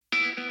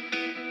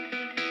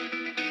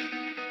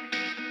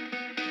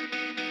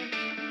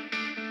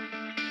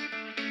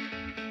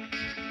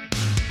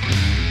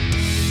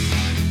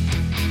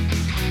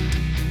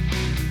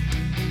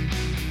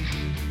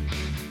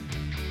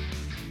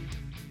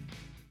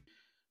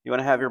You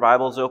want to have your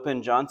Bibles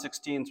open? John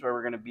 16 is where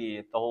we're going to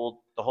be, the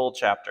whole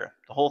chapter,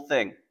 the whole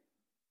thing.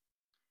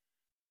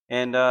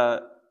 And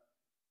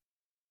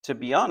to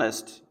be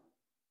honest,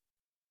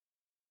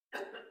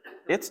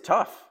 it's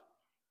tough.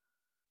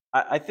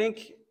 I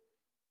think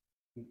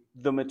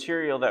the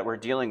material that we're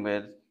dealing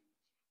with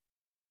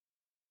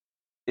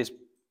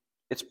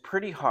it's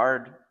pretty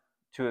hard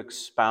to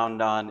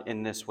expound on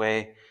in this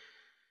way.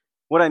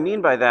 What I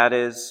mean by that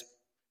is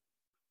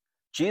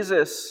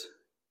Jesus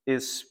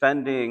is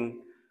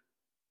spending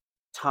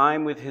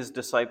time with his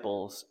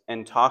disciples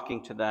and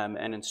talking to them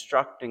and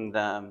instructing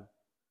them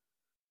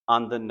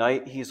on the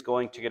night he's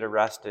going to get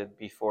arrested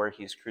before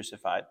he's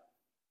crucified.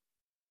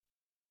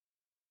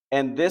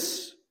 And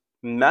this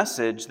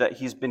message that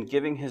he's been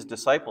giving his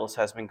disciples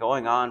has been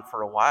going on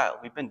for a while.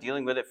 We've been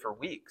dealing with it for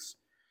weeks.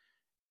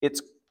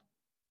 It's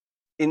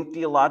in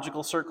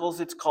theological circles,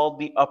 it's called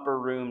the upper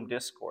room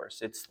discourse.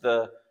 It's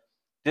the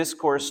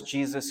discourse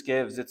Jesus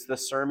gives. It's the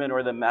sermon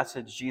or the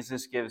message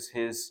Jesus gives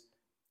his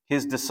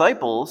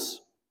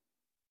disciples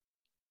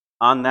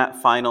on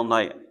that final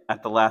night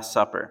at the Last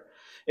Supper.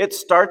 It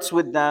starts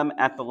with them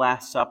at the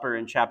Last Supper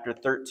in chapter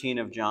 13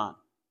 of John.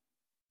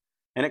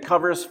 And it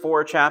covers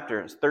 4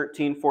 chapters,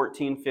 13,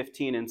 14,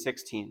 15, and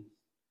 16.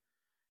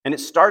 And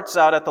it starts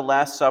out at the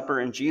Last Supper,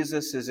 and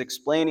Jesus is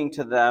explaining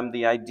to them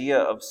the idea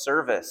of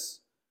service.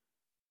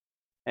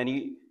 And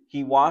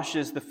he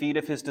washes the feet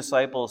of his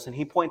disciples, and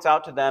he points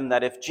out to them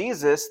that if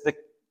Jesus,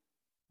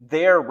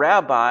 their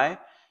rabbi,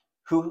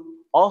 who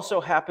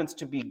also happens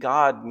to be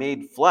God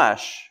made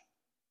flesh,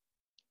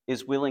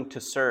 is willing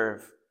to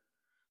serve,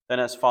 then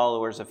as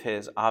followers of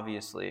his,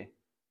 obviously,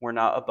 we're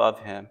not above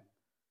him,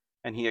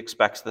 and he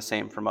expects the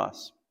same from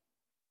us.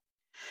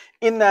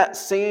 In that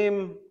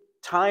same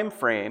time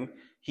frame,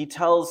 he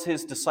tells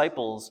his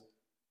disciples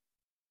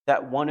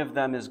that one of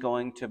them is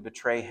going to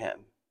betray him.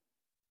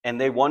 And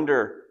they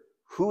wonder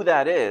who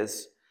that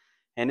is.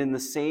 And in the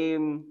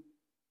same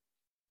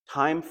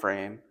time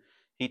frame,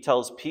 he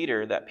tells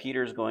Peter that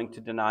Peter is going to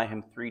deny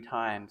him 3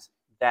 times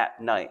that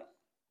night.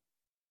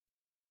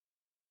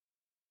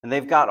 And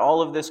they've got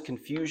all of this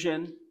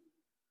confusion.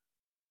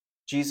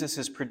 Jesus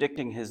is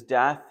predicting his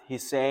death.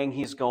 He's saying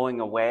he's going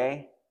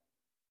away.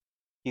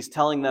 He's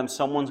telling them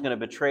someone's going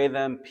to betray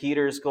them.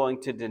 Peter's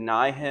going to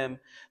deny him.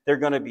 They're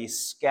going to be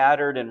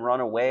scattered and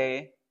run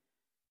away.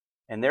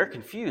 And they're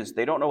confused.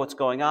 They don't know what's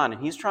going on.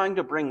 And he's trying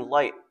to bring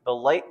light, the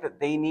light that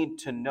they need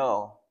to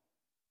know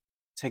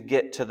to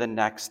get to the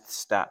next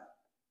step.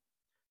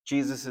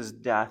 Jesus'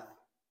 death,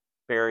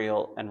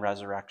 burial, and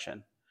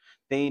resurrection.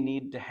 They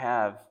need to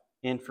have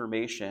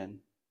information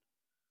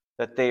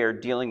that they are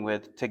dealing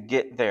with to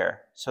get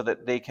there so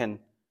that they can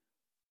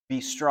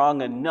be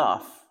strong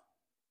enough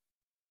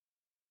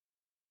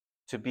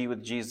to be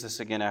with Jesus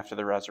again after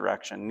the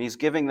resurrection. And he's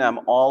giving them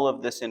all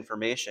of this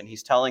information.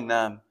 He's telling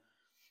them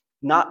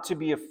not to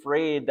be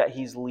afraid that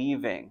he's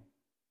leaving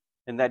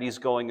and that he's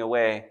going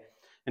away.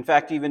 In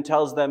fact, he even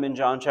tells them in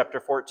John chapter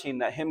 14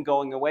 that him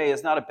going away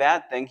is not a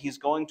bad thing. He's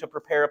going to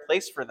prepare a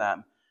place for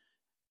them.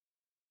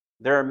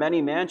 There are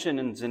many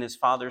mansions in his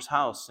Father's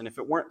house, and if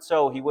it weren't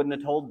so, he wouldn't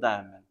have told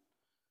them.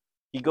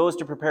 He goes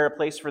to prepare a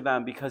place for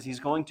them because he's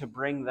going to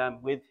bring them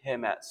with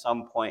him at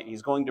some point.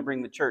 He's going to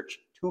bring the church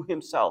to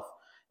himself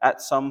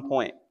at some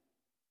point.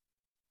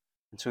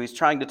 And so he's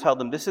trying to tell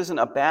them this isn't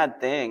a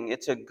bad thing.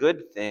 It's a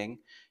good thing.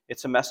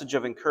 It's a message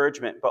of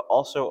encouragement, but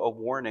also a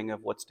warning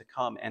of what's to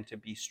come and to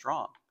be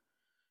strong.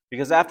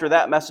 Because after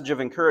that message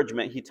of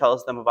encouragement, he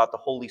tells them about the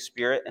Holy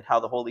Spirit and how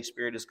the Holy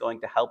Spirit is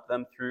going to help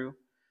them through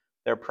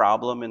their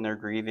problem and their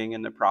grieving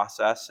and the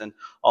process, and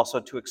also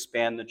to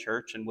expand the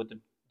church and what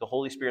the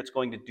Holy Spirit's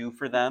going to do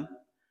for them.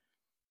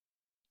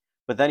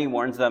 But then he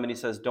warns them and he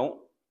says, don't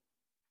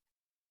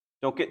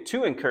get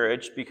too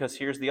encouraged, because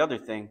here's the other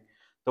thing.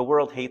 The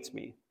world hates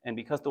me. And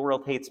because the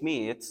world hates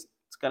me, it's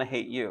going to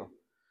hate you.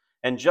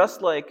 And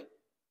just like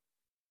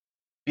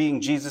being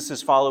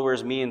Jesus'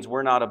 followers means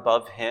we're not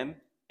above him,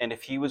 and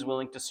if he was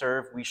willing to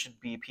serve, we should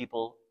be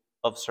people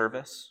of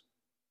service.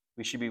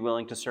 We should be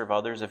willing to serve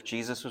others. If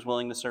Jesus was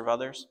willing to serve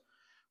others,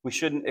 we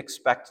shouldn't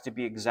expect to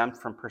be exempt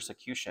from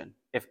persecution.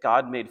 If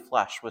God made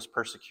flesh was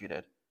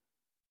persecuted,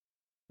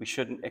 we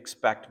shouldn't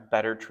expect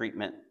better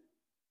treatment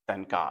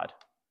than God.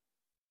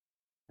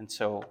 And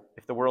so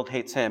if the world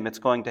hates him, it's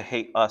going to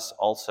hate us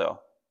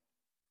also.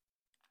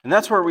 And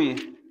that's where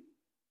we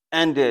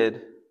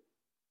ended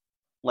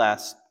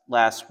last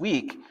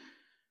week.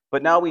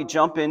 But now we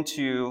jump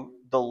into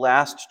the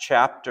last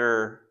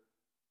chapter,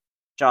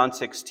 John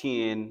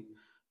 16,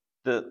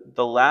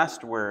 the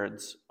last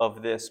words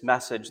of this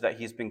message that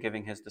he's been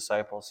giving his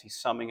disciples. He's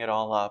summing it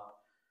all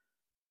up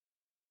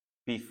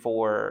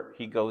before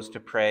he goes to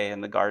pray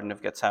in the Garden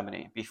of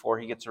Gethsemane, before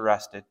he gets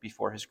arrested,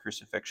 before his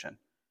crucifixion.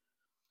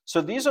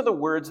 So these are the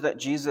words that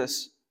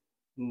Jesus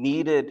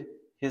needed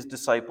his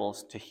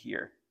disciples to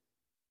hear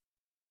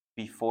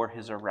before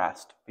his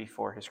arrest,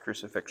 before his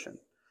crucifixion.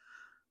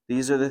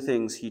 These are the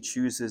things he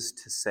chooses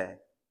to say.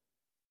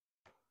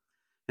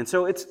 And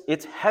so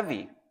it's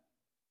heavy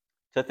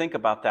to think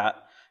about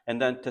that and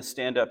then to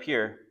stand up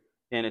here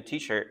in a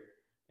t-shirt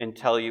and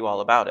tell you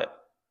all about it,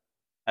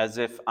 as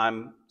if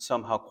I'm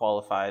somehow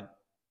qualified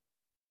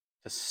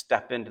to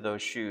step into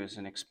those shoes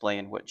and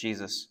explain what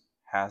Jesus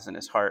has in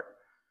his heart.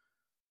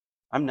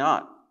 I'm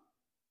not.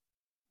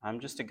 I'm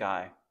just a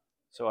guy.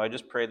 So I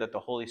just pray that the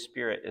Holy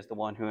Spirit is the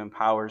one who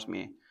empowers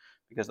me,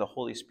 because the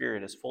Holy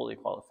Spirit is fully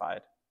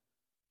qualified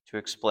to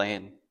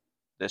explain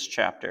this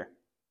chapter.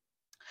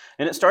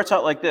 And it starts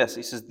out like this.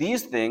 He says,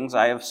 "These things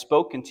I have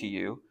spoken to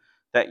you,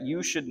 that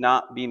you should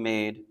not be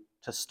made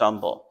to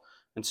stumble."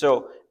 And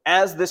so,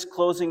 as this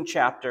closing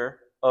chapter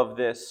of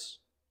this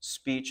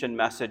speech and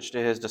message to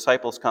his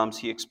disciples comes,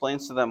 he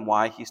explains to them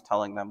why he's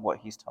telling them what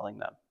he's telling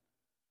them,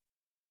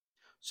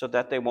 so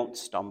that they won't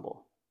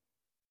stumble.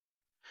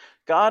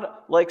 God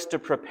likes to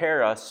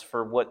prepare us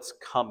for what's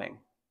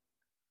coming,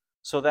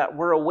 so that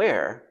we're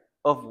aware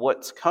of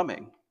what's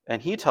coming.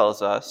 And he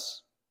tells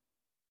us,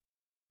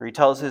 or he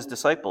tells his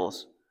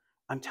disciples,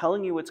 I'm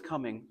telling you what's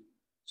coming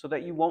so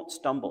that you won't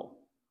stumble,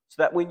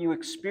 so that when you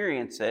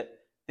experience it,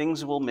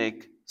 things will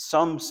make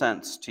some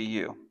sense to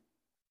you.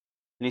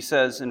 And he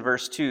says in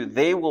verse 2,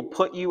 "They will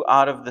put you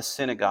out of the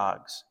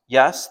synagogues.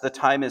 Yes, the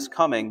time is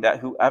coming that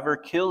whoever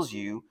kills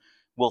you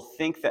will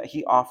think that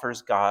he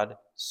offers God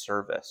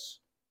service."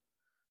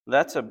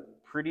 That's a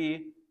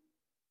pretty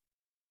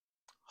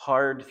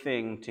hard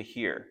thing to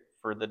hear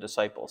for the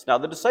disciples. Now,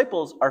 the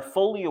disciples are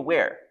fully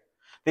aware.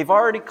 They've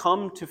already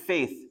come to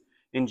faith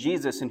in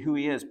Jesus and who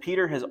he is.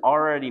 Peter has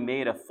already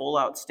made a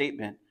full-out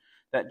statement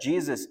that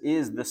Jesus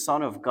is the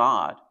Son of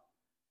God,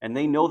 and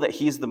they know that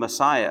he's the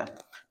Messiah.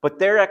 But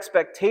their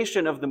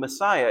expectation of the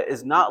Messiah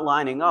is not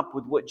lining up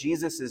with what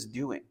Jesus is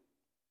doing.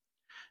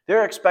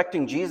 They're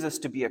expecting Jesus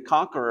to be a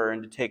conqueror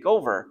and to take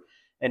over,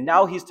 and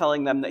now he's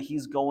telling them that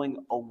he's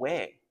going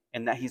away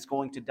and that he's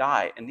going to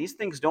die. And these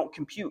things don't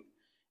compute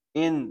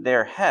in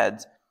their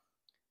heads.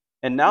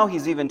 And now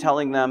he's even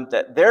telling them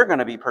that they're going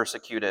to be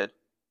persecuted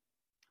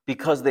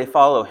because they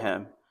follow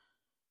him.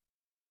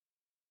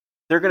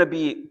 They're going to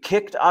be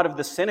kicked out of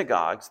the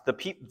synagogues,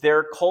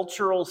 their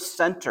cultural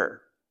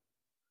center.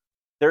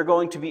 They're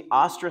going to be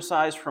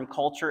ostracized from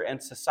culture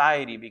and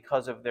society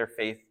because of their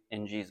faith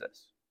in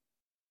Jesus.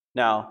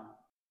 Now,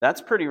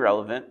 that's pretty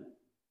relevant.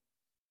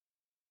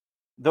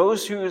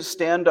 Those who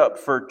stand up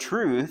for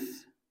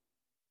truth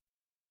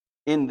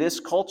in this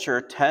culture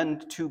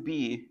tend to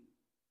be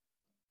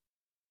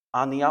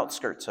on the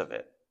outskirts of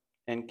it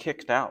and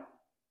kicked out.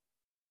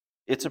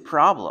 It's a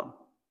problem.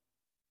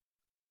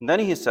 And then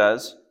he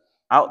says,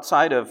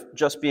 outside of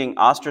just being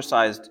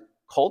ostracized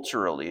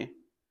culturally,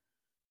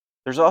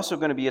 there's also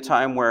going to be a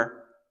time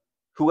where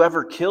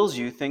whoever kills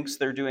you thinks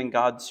they're doing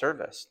God's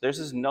service. This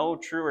is no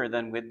truer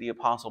than with the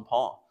Apostle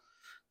Paul.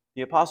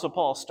 The Apostle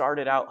Paul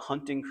started out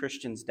hunting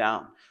Christians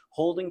down,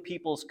 holding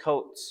people's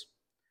coats,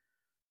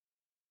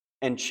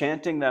 and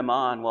chanting them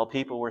on while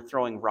people were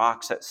throwing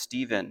rocks at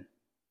Stephen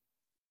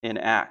in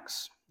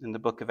the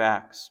book of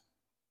Acts.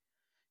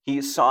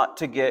 He sought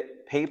to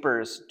get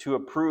papers to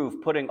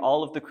approve putting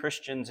all of the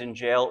Christians in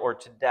jail or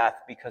to death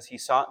because he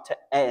sought to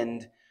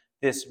end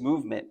this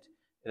movement.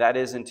 That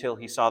is, until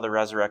he saw the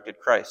resurrected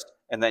Christ.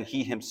 And then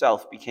he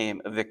himself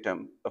became a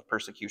victim of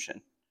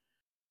persecution.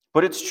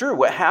 But it's true,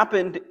 what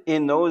happened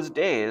in those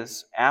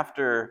days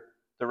after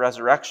the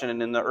resurrection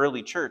and in the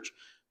early church,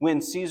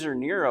 when Caesar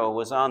Nero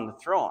was on the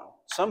throne,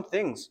 some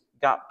things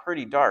got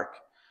pretty dark.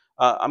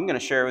 I'm going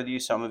to share with you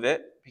some of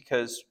it,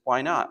 because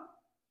why not?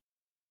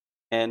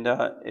 And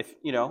if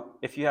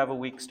you have a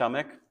weak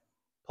stomach,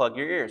 plug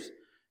your ears,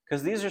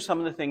 because these are some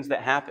of the things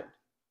that happened.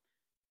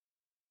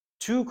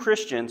 Two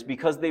Christians,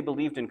 because they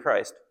believed in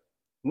Christ,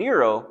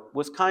 Nero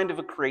was kind of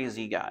a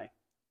crazy guy.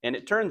 And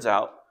it turns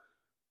out,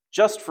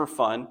 just for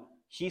fun,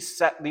 he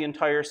set the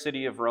entire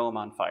city of Rome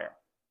on fire.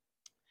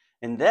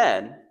 And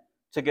then,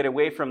 to get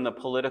away from the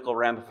political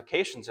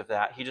ramifications of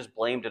that, he just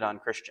blamed it on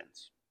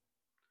Christians.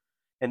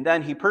 And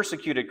then he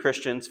persecuted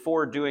Christians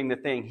for doing the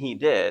thing he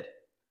did.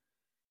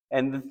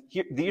 And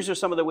these are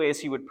some of the ways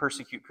he would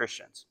persecute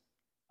Christians.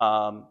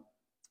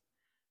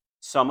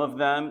 Some of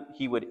them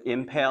he would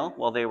impale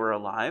while they were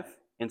alive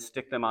and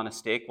stick them on a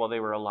stake while they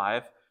were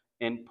alive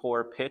and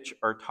pour pitch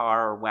or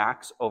tar or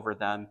wax over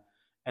them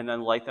and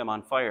then light them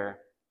on fire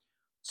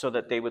so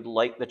that they would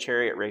light the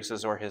chariot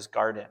races or his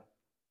garden. And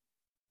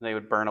they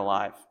would burn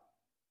alive.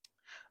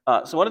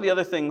 So one of the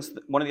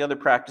other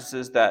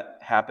practices that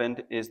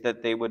happened is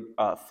that they would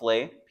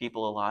flay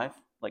people alive,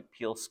 like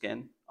peel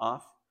skin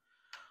off.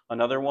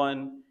 Another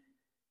one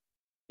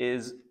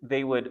is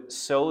they would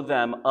sew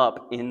them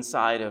up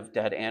inside of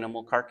dead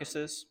animal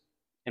carcasses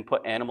and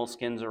put animal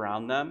skins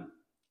around them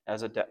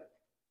as a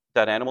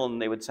dead animal, and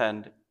they would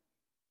send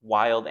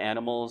wild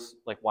animals,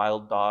 like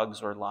wild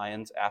dogs or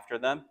lions, after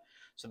them.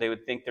 So they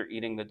would think they're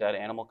eating the dead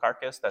animal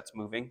carcass that's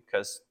moving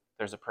because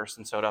there's a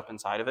person sewed up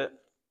inside of it.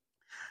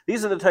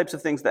 These are the types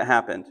of things that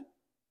happened.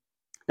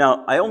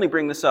 Now, I only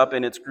bring this up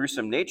in its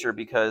gruesome nature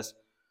because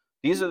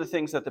these are the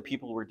things that the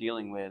people were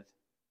dealing with.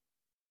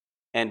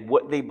 And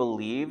what they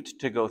believed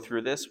to go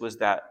through this was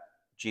that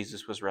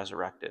Jesus was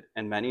resurrected.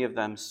 And many of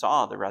them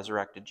saw the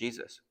resurrected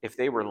Jesus. If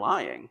they were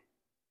lying,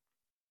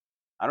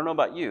 I don't know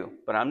about you,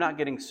 but I'm not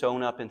getting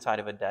sewn up inside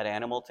of a dead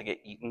animal to get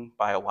eaten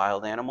by a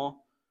wild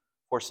animal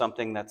for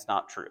something that's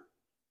not true.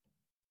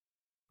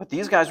 But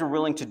these guys were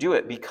willing to do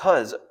it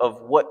because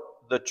of what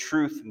the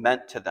truth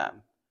meant to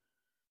them.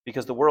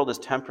 Because the world is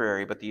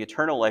temporary, but the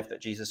eternal life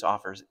that Jesus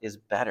offers is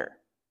better.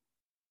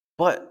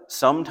 But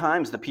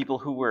sometimes the people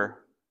who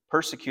were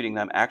persecuting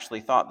them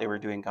actually thought they were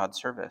doing God's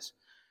service.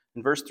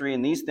 In verse 3,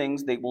 "And these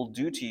things they will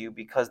do to you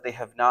because they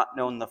have not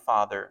known the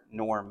Father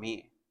nor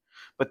me.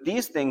 But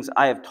these things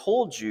I have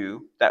told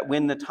you, that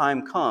when the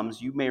time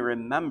comes, you may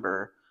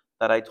remember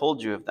that I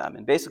told you of them."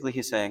 And basically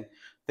he's saying,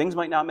 things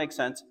might not make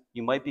sense,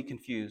 you might be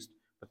confused,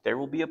 but there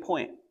will be a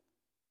point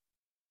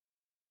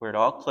where it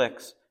all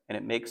clicks and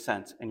it makes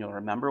sense, and you'll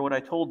remember what I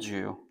told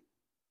you,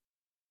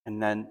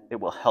 and then it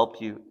will help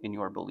you in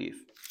your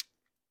belief.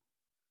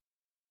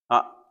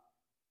 Uh,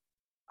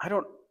 I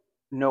don't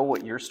know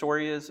what your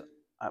story is.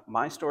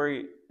 My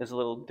story is a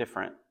little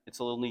different. It's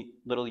a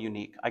little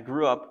unique. I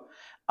grew up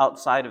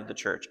outside of the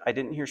church. I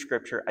didn't hear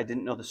scripture. I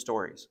didn't know the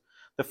stories.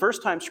 The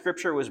first time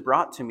scripture was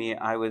brought to me,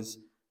 I was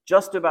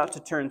just about to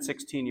turn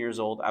 16 years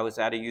old. I was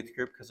at a youth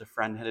group because a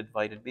friend had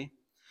invited me.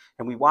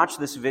 And we watched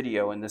this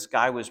video, and this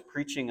guy was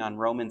preaching on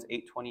Romans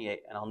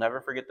 8:28, and I'll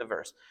never forget the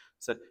verse.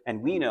 It said,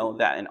 "And we know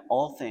that in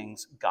all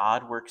things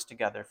God works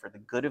together for the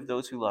good of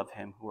those who love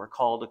him, who are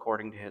called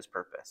according to his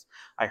purpose."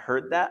 I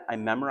heard that. I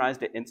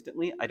memorized it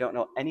instantly. I don't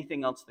know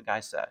anything else the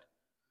guy said.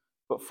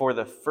 But for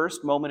the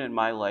first moment in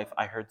my life,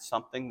 I heard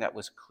something that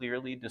was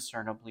clearly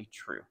discernibly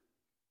true.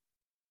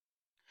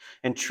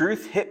 And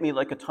truth hit me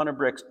like a ton of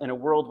bricks in a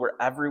world where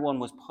everyone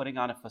was putting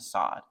on a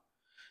facade.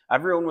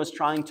 Everyone was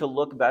trying to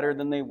look better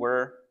than they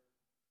were,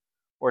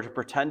 or to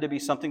pretend to be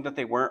something that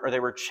they weren't, or they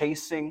were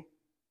chasing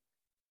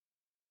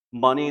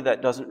money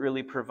that doesn't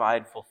really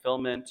provide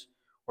fulfillment,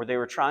 or they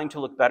were trying to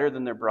look better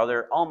than their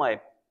brother. All my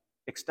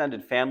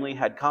extended family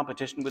had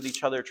competition with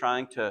each other,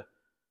 trying to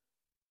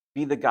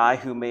be the guy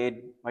who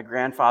made my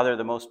grandfather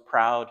the most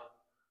proud.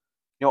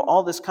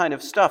 All this kind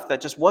of stuff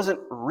that just wasn't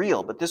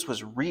real, but this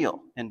was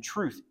real, and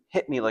truth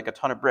hit me like a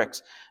ton of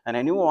bricks, and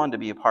I knew I wanted to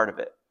be a part of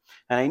it.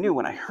 And I knew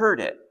when I heard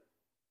it,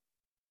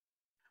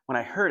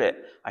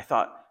 I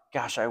thought,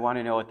 gosh, I want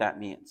to know what that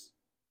means.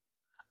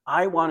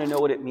 I want to know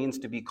what it means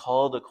to be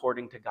called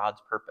according to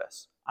God's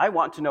purpose. I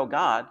want to know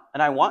God,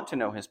 and I want to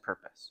know his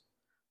purpose.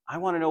 I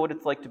want to know what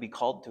it's like to be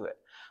called to it.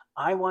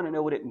 I want to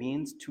know what it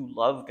means to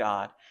love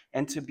God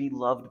and to be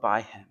loved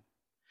by him.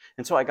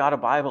 And so I got a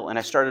Bible, and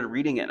I started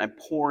reading it, and I'm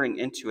pouring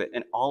into it,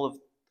 and all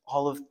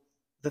of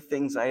the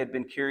things I had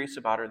been curious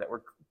about, or that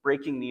were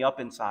breaking me up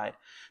inside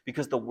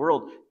because the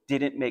world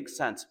didn't make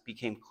sense,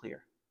 became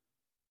clear.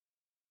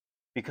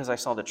 Because I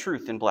saw the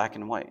truth in black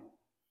and white.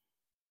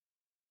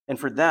 And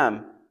for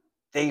them,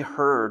 they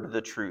heard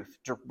the truth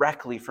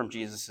directly from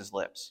Jesus'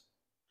 lips.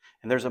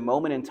 And there's a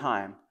moment in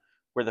time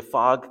where the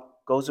fog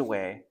goes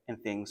away and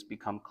things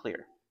become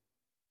clear.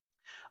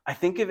 I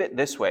think of it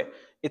this way.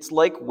 It's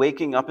like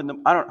waking up in the...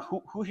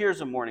 who here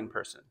is a morning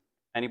person?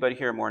 Anybody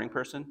here a morning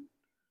person?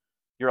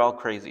 You're all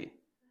crazy.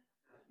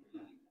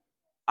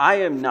 I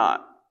am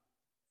not.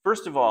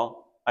 First of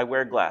all, I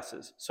wear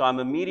glasses, so I'm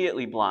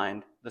immediately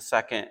blind the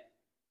second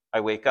I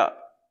wake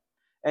up.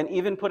 And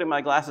even putting my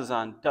glasses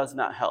on does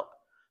not help.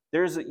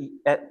 There's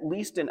at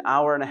least an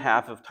hour and a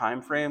half of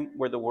time frame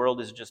where the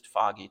world is just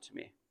foggy to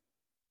me.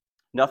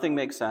 Nothing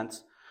makes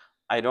sense.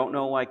 I don't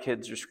know why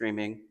kids are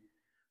screaming.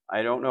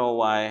 I don't know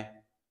why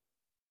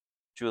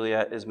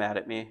Juliet is mad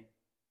at me,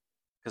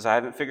 because I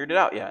haven't figured it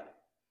out yet.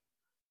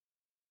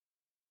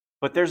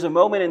 But there's a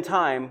moment in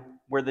time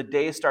where the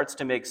day starts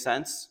to make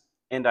sense,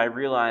 and I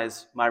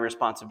realize my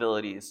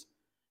responsibilities.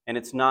 And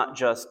it's not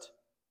just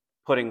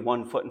putting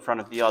one foot in front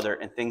of the other,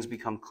 and things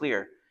become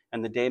clear,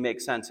 and the day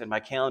makes sense, and my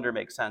calendar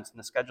makes sense, and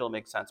the schedule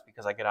makes sense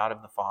because I get out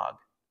of the fog.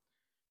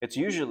 It's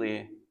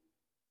usually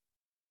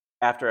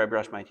after I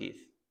brush my teeth.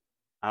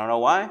 I don't know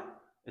why.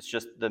 It's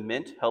just the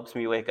mint helps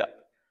me wake up.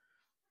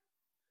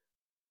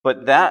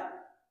 But that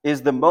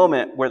is the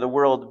moment where the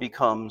world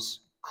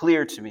becomes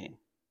clear to me.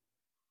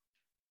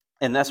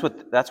 And that's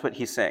what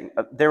he's saying.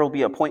 There will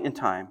be a point in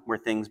time where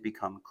things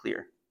become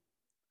clear.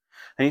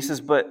 And he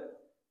says, but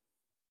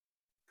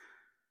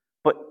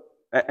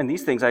and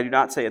these things I do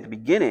not say at the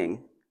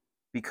beginning,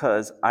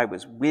 because I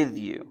was with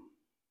you.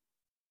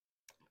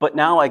 But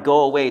now I go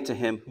away to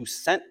him who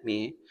sent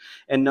me,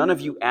 and none of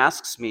you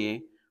asks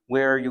me,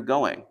 where are you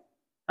going?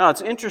 Now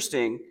it's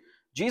interesting.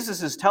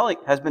 Jesus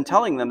has been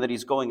telling them that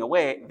he's going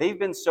away. They've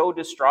been so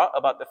distraught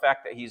about the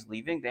fact that he's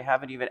leaving, they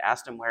haven't even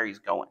asked him where he's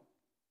going.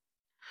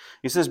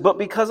 He says, but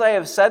because I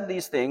have said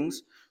these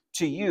things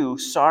to you,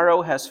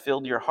 sorrow has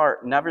filled your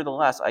heart.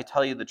 Nevertheless, I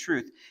tell you the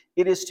truth.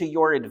 It is to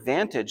your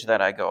advantage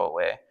that I go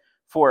away.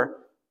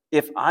 For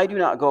if I do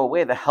not go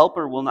away, the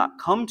Helper will not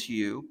come to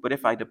you, but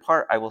if I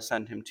depart, I will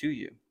send him to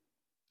you.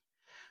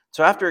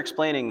 So after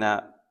explaining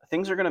that,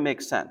 things are going to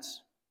make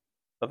sense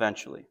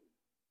eventually.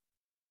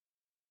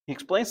 He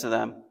explains to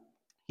them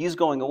he's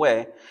going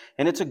away,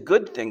 and it's a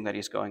good thing that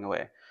he's going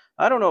away.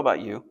 I don't know about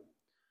you,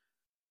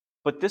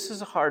 But this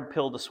is a hard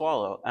pill to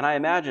swallow. And I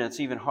imagine it's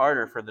even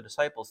harder for the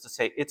disciples to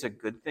say it's a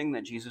good thing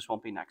that Jesus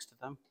won't be next to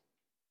them.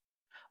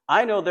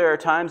 I know there are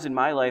times in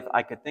my life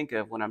I could think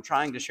of when I'm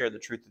trying to share the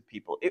truth with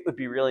people. It would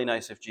be really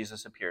nice if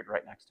Jesus appeared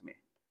right next to me,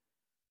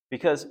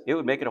 because it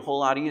would make it a whole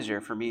lot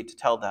easier for me to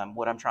tell them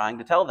what I'm trying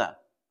to tell them.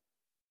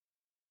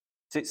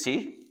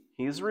 See,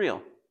 he's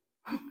real.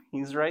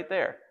 He's right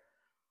there.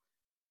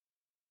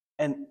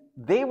 And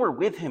they were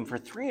with him for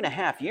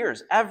 3.5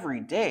 years, every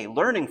day,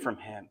 learning from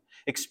him,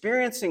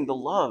 experiencing the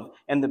love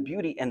and the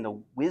beauty and the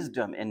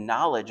wisdom and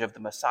knowledge of the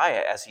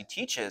Messiah as he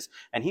teaches.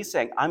 And he's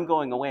saying, I'm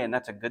going away, and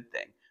that's a good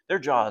thing. Their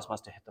jaws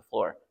must have hit the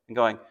floor and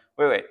going,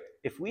 wait,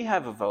 if we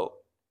have a vote,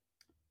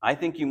 I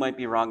think you might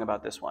be wrong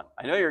about this one.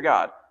 I know you're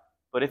God,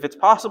 but if it's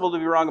possible to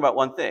be wrong about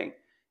one thing,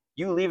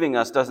 you leaving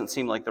us doesn't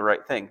seem like the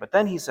right thing. But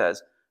then he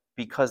says,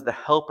 because the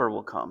Helper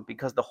will come,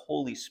 because the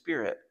Holy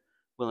Spirit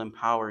will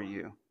empower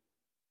you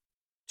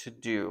to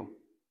do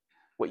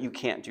what you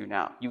can't do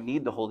now. You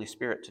need the Holy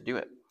Spirit to do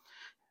it.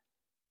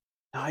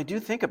 Now, I do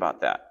think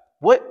about that.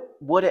 What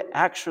would it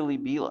actually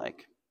be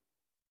like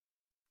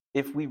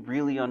if we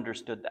really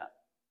understood that?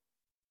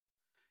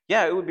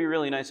 Yeah, it would be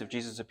really nice if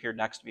Jesus appeared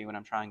next to me when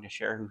I'm trying to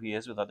share who he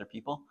is with other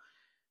people.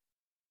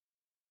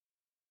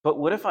 But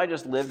what if I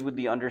just lived with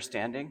the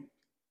understanding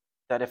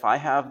that if I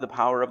have the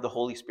power of the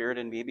Holy Spirit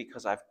in me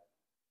because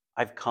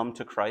I've come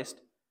to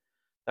Christ,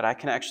 that I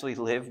can actually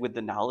live with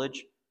the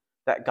knowledge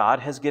that God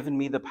has given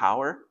me the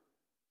power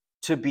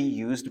to be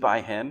used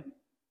by him,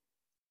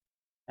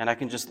 and I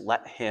can just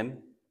let him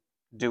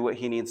do what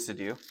he needs to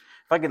do?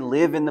 If I could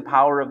live in the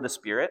power of the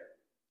Spirit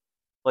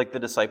like the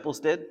disciples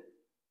did,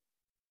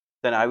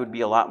 then I would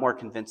be a lot more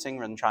convincing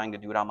than trying to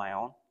do it on my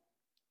own.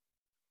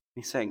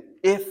 He's saying,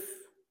 if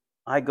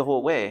I go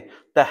away,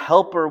 the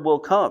Helper will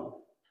come,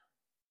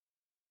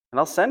 and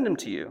I'll send him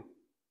to you.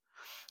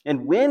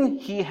 And when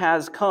he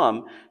has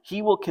come,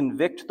 he will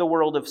convict the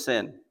world of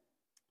sin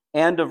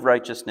and of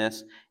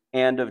righteousness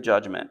and of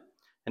judgment.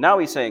 And now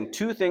he's saying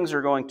three things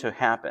are going to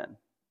happen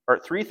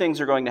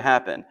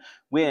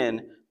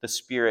when the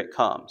Spirit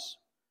comes.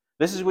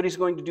 This is what he's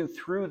going to do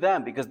through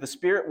them, because the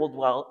Spirit will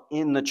dwell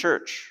in the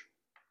church.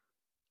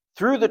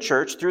 Through the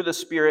church, through the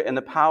Spirit and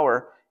the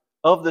power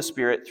of the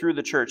Spirit, through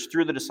the church,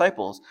 through the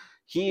disciples,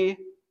 the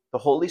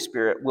Holy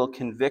Spirit, will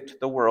convict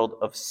the world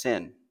of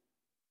sin.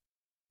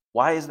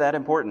 Why is that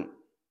important?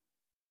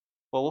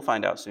 Well, we'll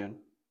find out soon.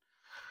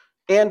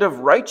 And of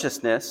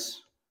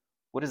righteousness,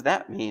 what does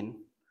that mean?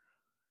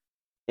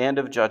 And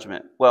of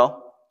judgment.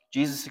 Well,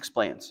 Jesus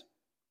explains.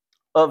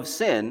 Of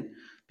sin,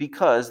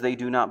 because they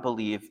do not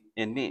believe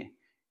in me.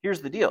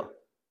 Here's the deal.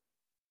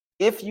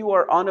 If you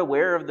are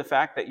unaware of the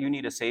fact that you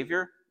need a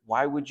Savior,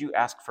 why would you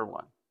ask for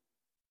one?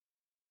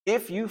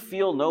 If you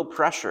feel no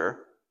pressure,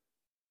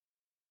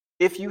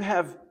 if you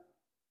have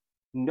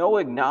no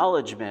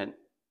acknowledgement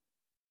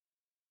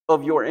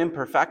of your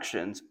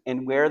imperfections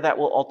and where that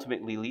will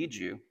ultimately lead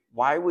you,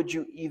 why would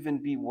you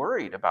even be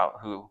worried about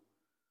who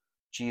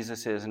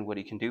Jesus is and what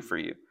he can do for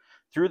you?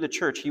 Through the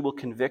church, he will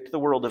convict the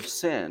world of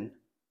sin,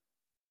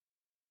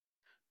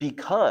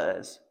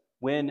 because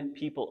when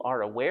people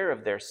are aware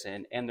of their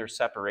sin and their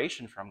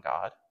separation from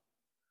God,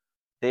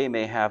 they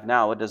may have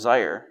now a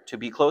desire to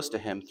be close to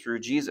him through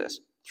Jesus,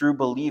 through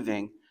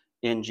believing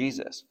in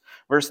Jesus.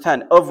 Verse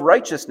 10, of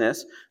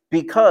righteousness,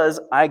 because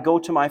I go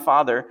to my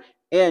Father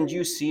and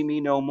you see me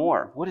no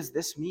more. What does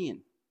this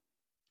mean?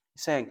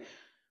 He's saying,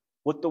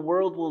 what the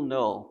world will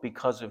know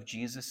because of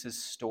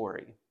Jesus'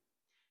 story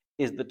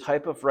is the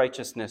type of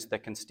righteousness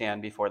that can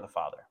stand before the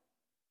Father.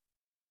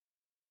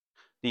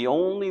 The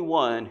only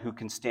one who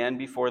can stand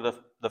before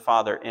the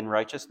Father in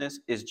righteousness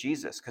is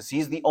Jesus, because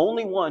he's the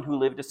only one who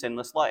lived a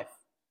sinless life.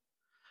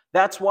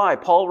 That's why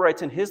Paul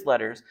writes in his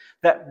letters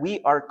that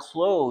we are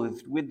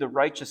clothed with the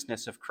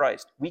righteousness of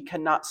Christ. We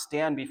cannot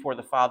stand before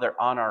the Father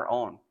on our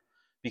own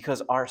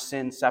because our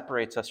sin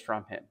separates us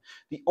from him.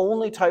 The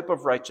only type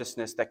of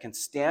righteousness that can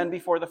stand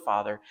before the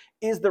Father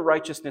is the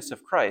righteousness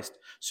of Christ.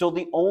 So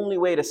the only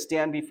way to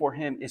stand before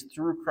him is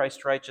through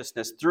Christ's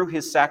righteousness, through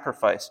his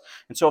sacrifice.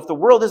 And so if the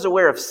world is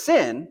aware of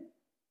sin,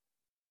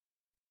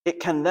 it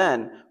can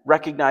then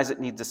recognize it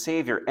needs a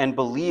Savior and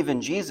believe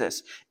in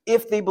Jesus.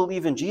 If they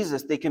believe in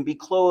Jesus, they can be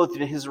clothed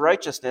in his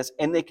righteousness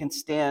and they can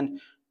stand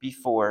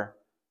before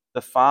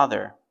the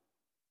Father.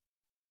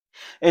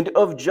 And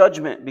of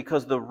judgment,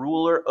 because the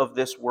ruler of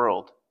this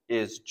world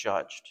is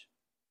judged.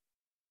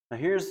 Now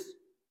here's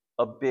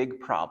a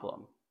big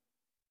problem.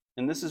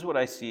 And this is what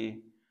I see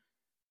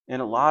in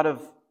a lot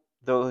of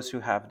those who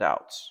have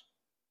doubts.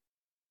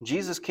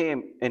 Jesus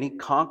came and he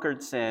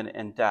conquered sin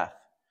and death.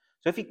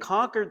 So if he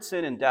conquered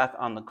sin and death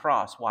on the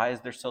cross, why is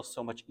there still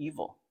so much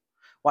evil?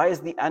 Why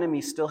does the enemy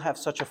still have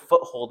such a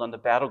foothold on the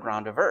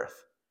battleground of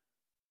earth?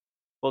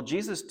 Well,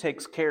 Jesus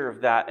takes care of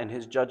that in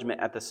his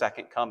judgment at the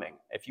second coming.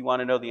 If you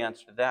want to know the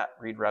answer to that,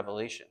 read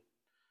Revelation.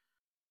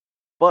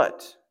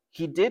 But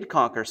he did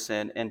conquer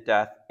sin and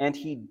death, and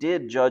he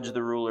did judge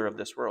the ruler of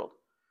this world.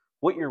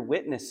 What you're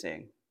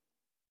witnessing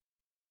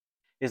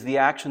is the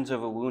actions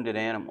of a wounded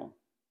animal.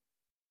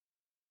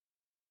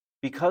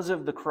 Because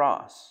of the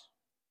cross,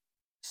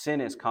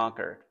 Sin is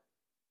conquered.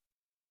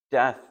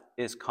 Death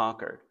is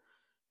conquered.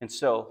 And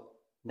so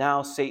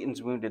now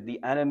Satan's wounded, the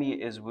enemy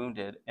is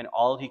wounded, and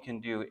all he can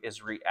do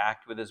is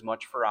react with as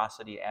much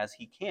ferocity as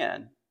he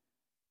can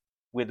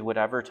with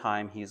whatever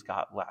time he's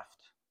got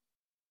left.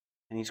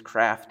 And he's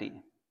crafty.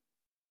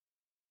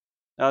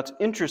 Now it's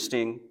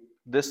interesting,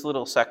 this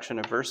little section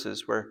of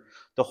verses where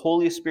the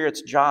Holy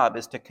Spirit's job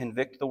is to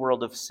convict the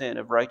world of sin,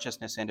 of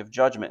righteousness, and of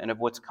judgment, and of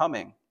what's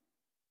coming.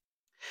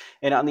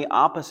 And on the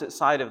opposite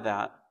side of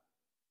that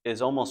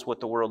is almost what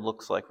the world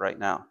looks like right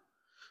now.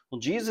 Well,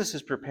 Jesus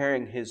is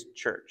preparing his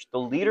church, the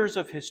leaders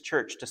of his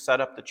church, to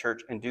set up the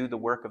church and do the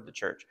work of the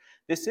church.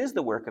 This is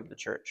the work of the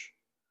church.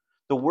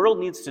 The world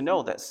needs to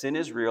know that sin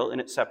is real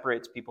and it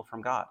separates people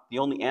from God. The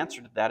only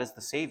answer to that is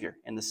the Savior,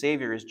 and the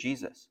Savior is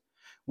Jesus.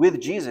 With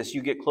Jesus,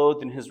 you get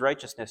clothed in his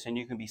righteousness and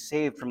you can be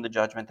saved from the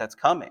judgment that's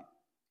coming.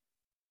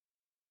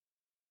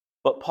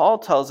 But Paul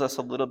tells us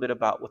a little bit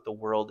about what the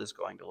world is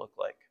going to look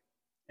like.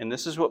 And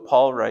this is what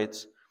Paul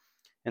writes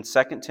in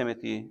 2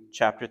 Timothy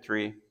chapter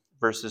 3,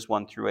 verses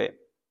 1 through 8.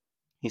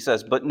 He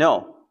says, "But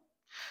know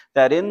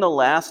that in the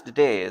last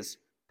days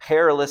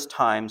perilous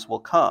times will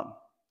come.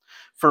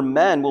 For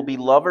men will be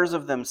lovers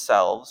of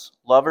themselves,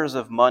 lovers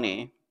of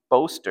money,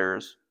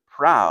 boasters,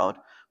 proud,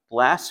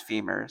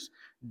 blasphemers,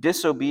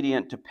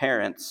 disobedient to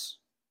parents."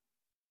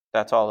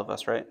 That's all of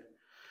us, right?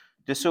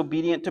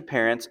 "Disobedient to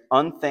parents,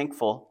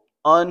 unthankful,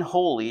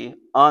 unholy,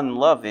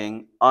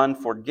 unloving,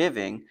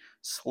 unforgiving,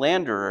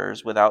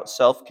 slanderers, without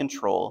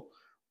self-control,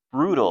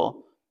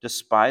 brutal,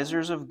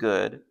 despisers of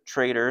good,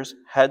 traitors,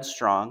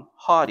 headstrong,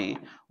 haughty,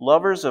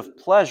 lovers of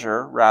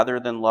pleasure rather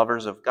than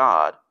lovers of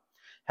God,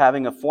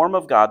 having a form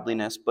of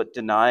godliness but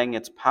denying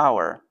its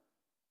power.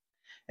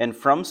 And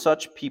from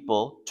such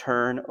people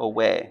turn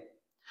away.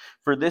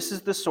 For this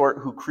is the sort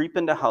who creep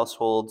into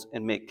households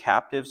and make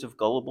captives of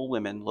gullible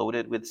women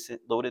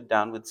loaded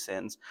down with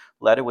sins,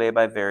 led away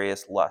by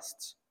various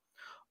lusts,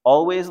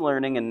 always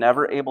learning and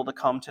never able to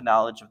come to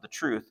knowledge of the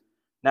truth.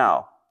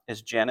 Now,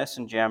 as Jannes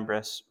and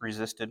Jambres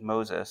resisted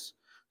Moses,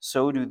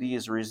 so do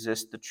these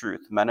resist the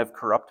truth, men of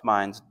corrupt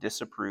minds,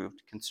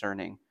 disapproved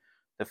concerning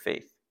the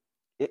faith."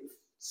 It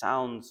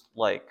sounds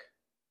like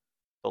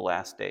the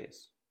last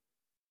days.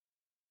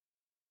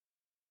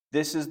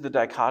 This is the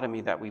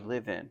dichotomy that we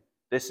live in.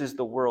 This is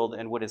the world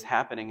and what is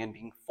happening and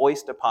being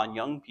foisted upon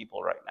young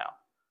people right now.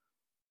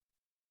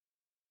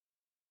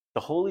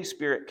 The Holy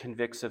Spirit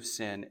convicts of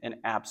sin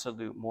and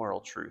absolute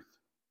moral truth.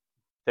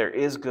 There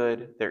is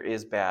good, there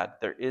is bad,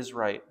 there is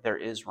right, there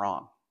is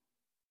wrong.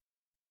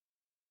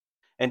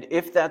 And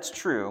if that's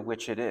true,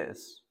 which it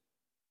is,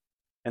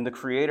 and the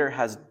Creator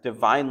has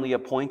divinely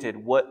appointed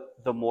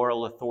what the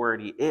moral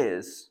authority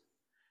is,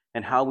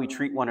 and how we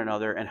treat one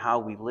another and how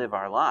we live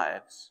our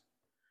lives,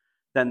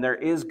 then there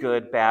is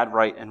good, bad,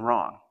 right, and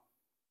wrong.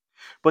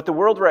 But the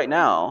world right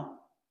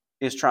now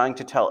is trying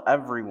to tell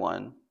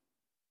everyone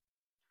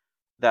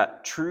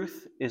that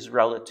truth is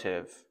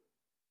relative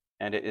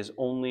and it is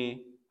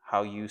only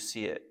how you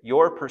see it.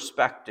 Your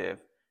perspective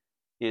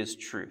is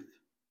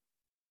truth.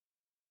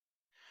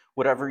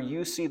 Whatever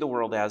you see the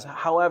world as,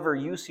 however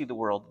you see the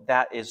world,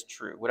 that is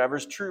true.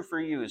 Whatever's true for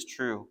you is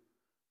true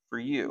for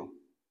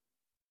you.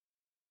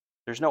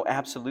 There's no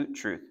absolute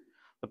truth.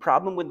 The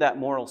problem with that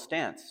moral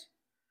stance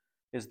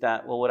is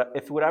that, well,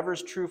 if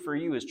whatever's true for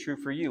you is true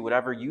for you,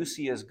 whatever you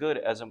see as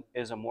good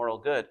is a moral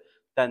good,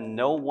 then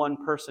no one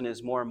person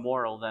is more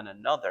moral than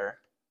another.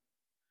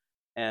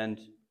 And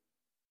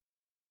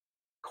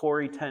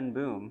Corrie ten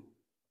Boom,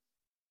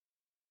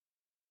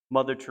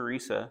 Mother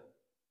Teresa,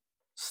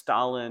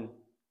 Stalin,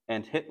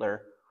 and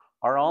Hitler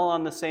are all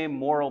on the same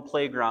moral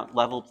playground,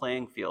 level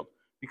playing field,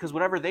 because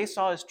whatever they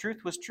saw as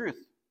truth was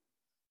truth.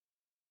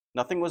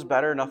 Nothing was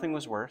better, nothing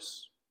was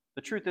worse.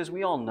 The truth is,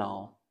 we all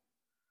know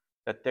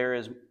that there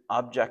is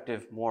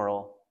objective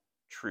moral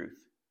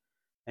truth.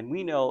 And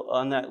we know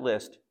on that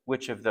list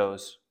which of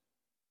those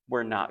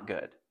were not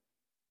good.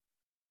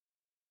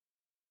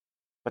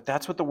 But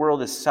that's what the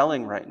world is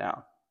selling right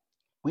now.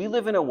 We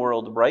live in a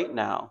world right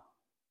now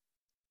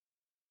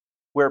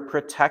where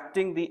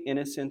protecting the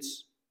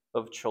innocence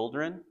of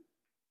children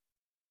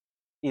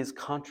is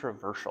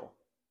controversial.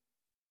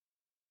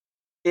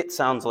 It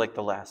sounds like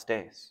the last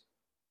days.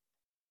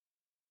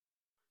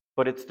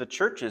 But it's the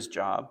church's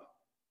job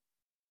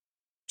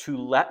to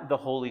let the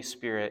Holy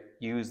Spirit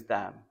use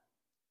them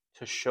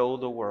to show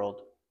the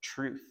world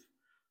truth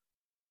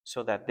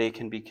so that they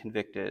can be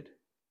convicted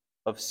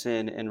of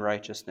sin and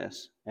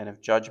righteousness and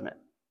of judgment.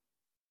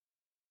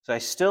 So I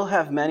still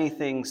have many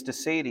things to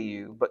say to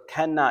you, but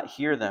cannot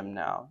hear them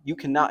now. You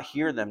cannot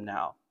hear them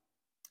now.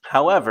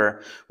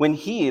 However, when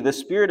he, the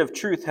Spirit of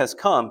truth, has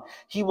come,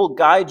 he will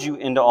guide you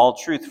into all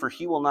truth, for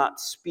he will not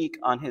speak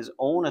on his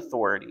own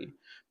authority,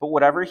 but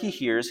whatever he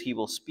hears, he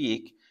will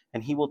speak,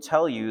 and he will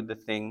tell you the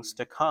things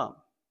to come.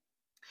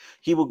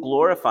 He will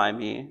glorify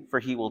me,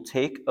 for he will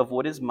take of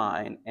what is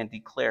mine and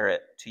declare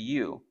it to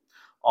you.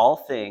 All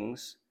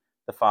things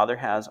the Father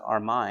has are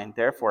mine.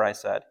 Therefore, I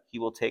said, he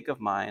will take of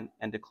mine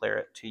and declare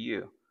it to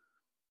you.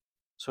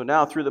 So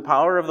now, through the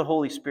power of the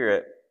Holy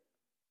Spirit,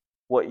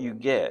 what you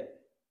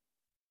get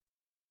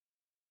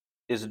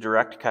is a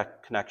direct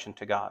connection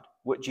to God.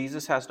 What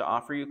Jesus has to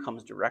offer you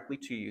comes directly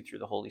to you through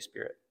the Holy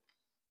Spirit.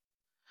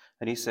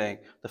 And he's saying,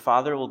 the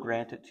Father will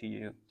grant it to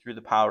you through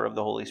the power of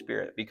the Holy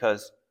Spirit,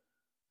 because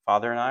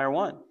Father and I are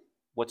one.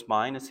 What's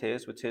mine is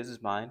his, what's his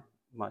is mine,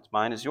 what's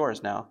mine is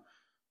yours now,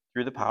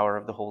 through the power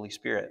of the Holy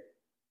Spirit.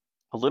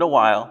 A little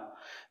while,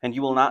 and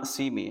you will not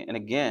see me. And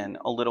again,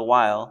 a little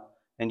while,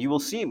 and you will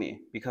see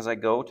me, because I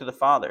go to the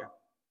Father.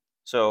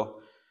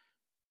 So,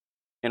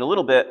 in a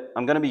little bit,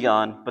 I'm going to be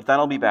gone, but then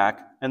I'll be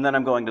back, and then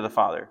I'm going to the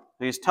Father.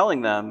 He's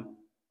telling them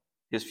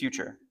his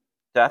future: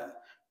 death,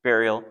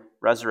 burial,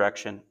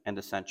 resurrection, and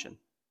ascension.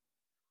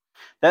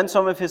 Then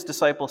some of his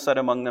disciples said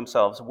among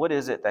themselves, "What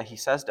is it that he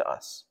says to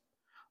us?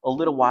 A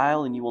little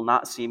while, and you will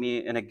not see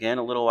me, and again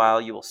a little while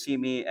you will see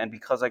me, and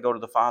because I go to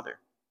the Father."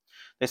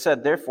 They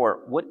said,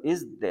 "Therefore, what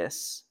is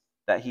this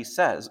that he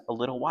says, a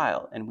little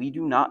while, and we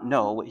do not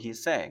know what he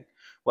is saying?"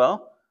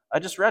 Well, I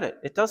just read it.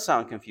 It does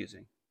sound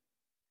confusing.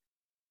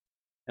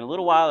 In a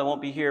little while I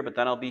won't be here, but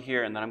then I'll be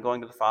here, and then I'm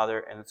going to the Father,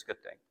 and it's a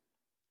good thing.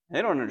 And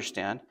they don't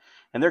understand,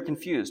 and they're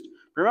confused.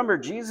 Remember,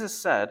 Jesus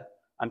said,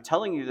 "I'm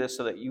telling you this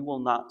so that you will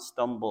not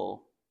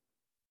stumble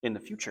in the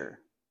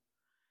future."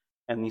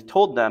 And he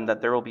told them that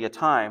there will be a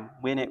time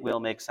when it will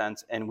make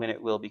sense and when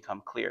it will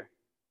become clear.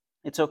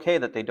 It's okay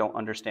that they don't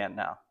understand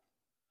now.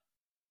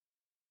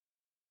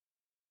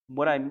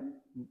 What I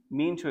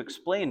mean to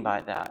explain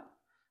by that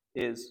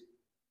is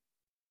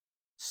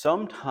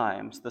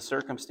sometimes the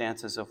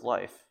circumstances of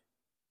life,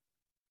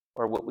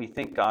 or what we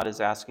think God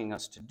is asking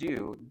us to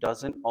do,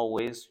 doesn't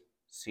always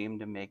seem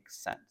to make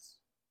sense.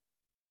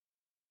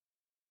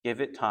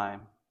 Give it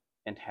time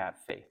and have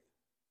faith.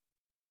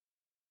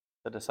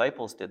 The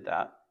disciples did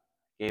that,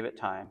 gave it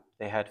time,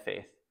 they had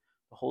faith.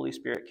 The Holy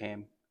Spirit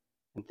came,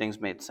 and things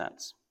made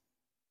sense.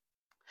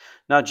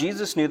 Now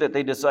Jesus knew that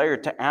they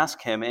desired to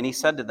ask him, and he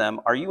said to them,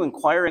 "Are you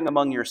inquiring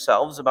among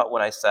yourselves about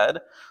what I said?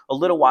 A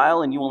little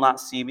while, and you will not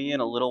see me,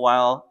 and a little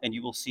while, and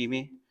you will see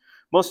me?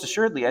 Most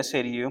assuredly, I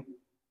say to you,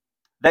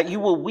 that you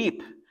will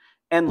weep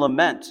and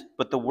lament,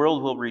 but the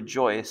world will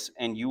rejoice,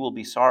 and you will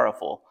be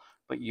sorrowful,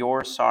 but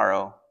your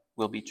sorrow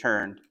will be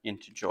turned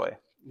into joy."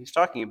 He's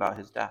talking about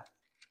his death.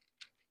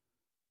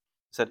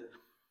 He said,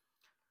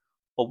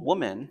 a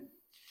woman,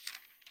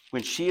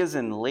 when she is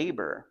in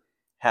labor,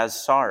 has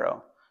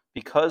sorrow,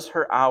 because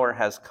her hour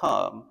has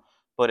come,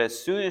 but as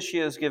soon as she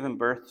has given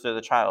birth to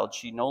the child,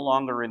 she no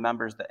longer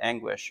remembers the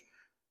anguish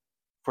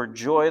for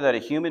joy that a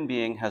human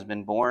being has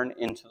been born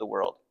into the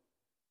world.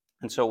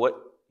 And so what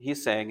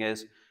he's saying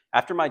is,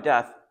 after my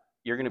death,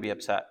 you're going to be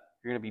upset.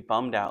 You're going to be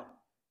bummed out.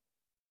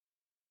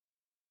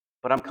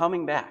 But I'm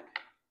coming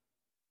back,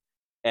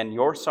 and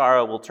your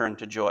sorrow will turn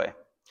to joy.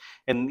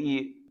 And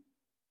the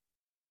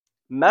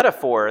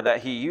metaphor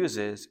that he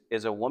uses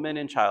is a woman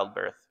in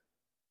childbirth.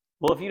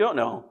 Well, if you don't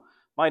know,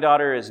 my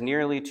daughter is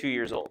nearly 2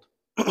 years old.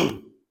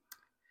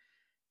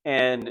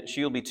 And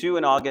she'll be 2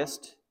 in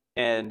August,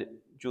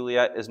 and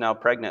Juliet is now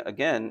pregnant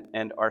again,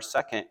 and our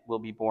second will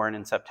be born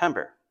in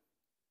September.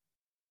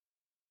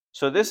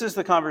 So this is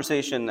the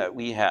conversation that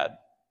we had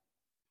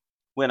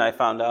when I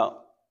found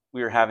out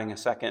we were having a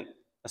second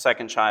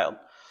child.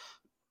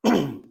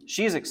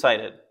 She's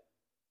excited.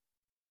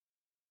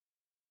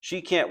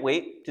 She can't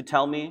wait to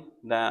tell me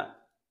that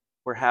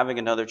we're having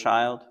another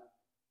child.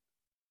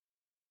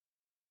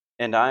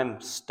 And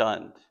I'm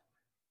stunned.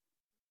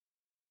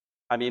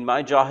 I mean,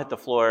 my jaw hit the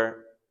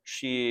floor.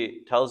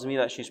 She tells me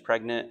that she's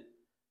pregnant,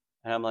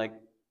 and I'm like,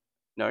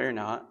 "No, you're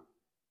not.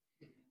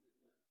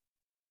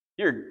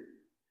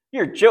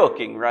 You're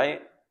joking,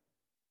 right?"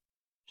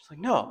 She's like,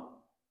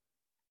 "No.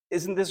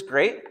 Isn't this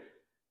great?"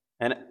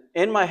 And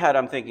in my head,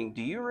 I'm thinking,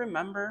 do you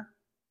remember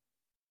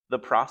the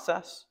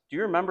process? Do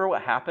you remember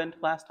what happened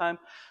last time?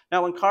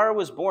 Now, when Cara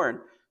was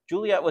born,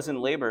 Juliet was in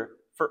labor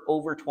for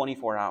over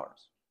 24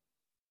 hours.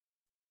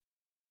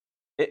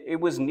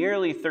 It was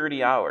nearly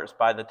 30 hours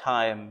by the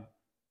time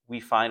we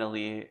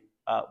finally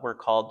were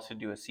called to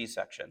do a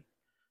C-section.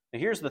 Now,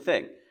 here's the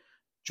thing.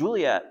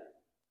 Juliet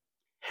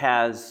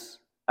has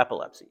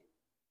epilepsy.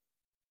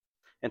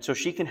 And so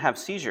she can have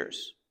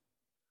seizures.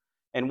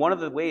 And one of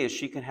the ways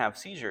she can have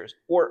seizures,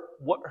 or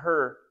what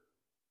her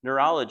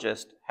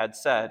neurologist had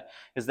said,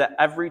 is that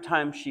every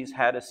time she's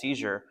had a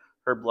seizure,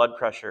 her blood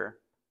pressure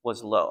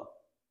was low.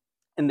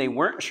 And they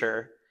weren't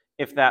sure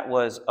if that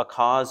was a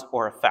cause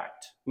or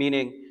effect,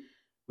 meaning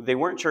they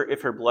weren't sure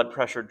if her blood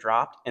pressure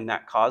dropped and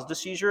that caused a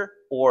seizure,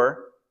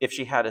 or if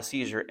she had a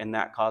seizure and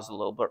that caused a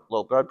low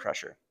blood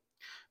pressure.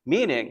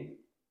 Meaning,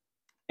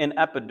 an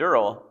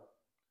epidural,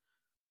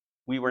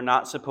 we were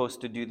not supposed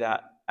to do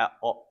that at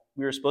all.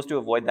 We were supposed to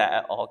avoid that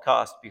at all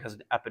costs, because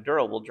an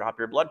epidural will drop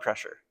your blood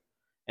pressure.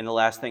 And the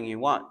last thing you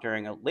want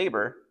during a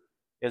labor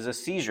is a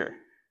seizure.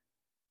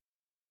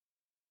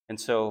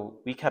 And so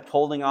we kept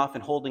holding off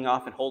and holding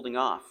off and holding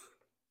off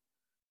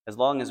as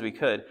long as we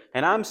could.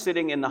 And I'm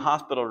sitting in the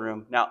hospital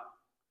room. Now,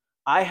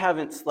 I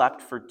haven't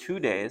slept for 2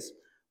 days.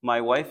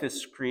 My wife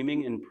is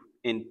screaming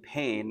in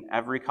pain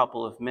every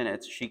couple of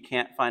minutes. She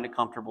can't find a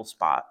comfortable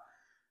spot.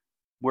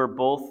 We're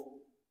both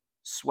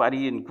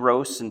sweaty and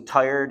gross and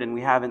tired, and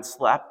we haven't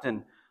slept.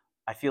 And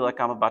I feel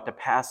like I'm about to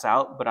pass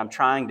out, but I'm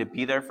trying to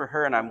be there for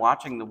her, and I'm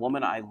watching the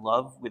woman I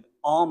love with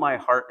all my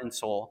heart and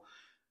soul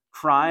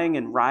crying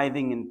and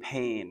writhing in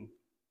pain.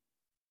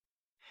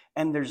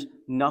 And there's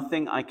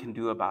nothing I can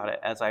do about it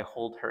as I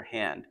hold her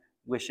hand,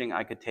 wishing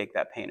I could take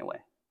that pain away.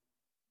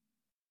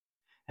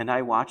 And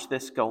I watch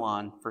this go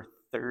on for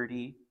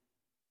 30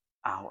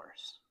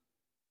 hours.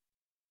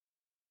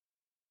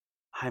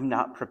 I'm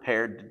not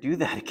prepared to do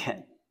that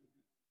again.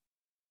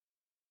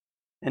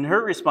 And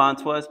her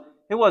response was,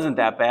 it wasn't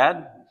that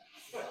bad.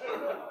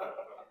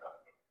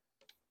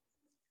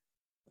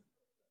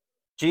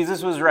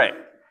 Jesus was right.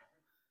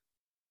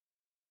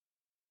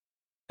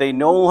 They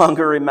no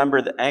longer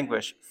remember the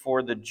anguish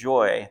for the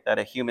joy that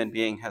a human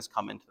being has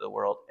come into the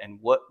world. And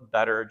what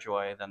better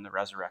joy than the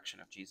resurrection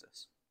of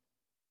Jesus?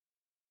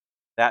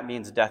 That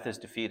means death is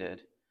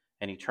defeated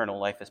and eternal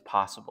life is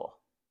possible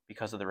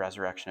because of the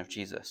resurrection of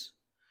Jesus.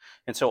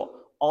 And so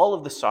all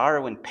of the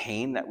sorrow and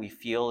pain that we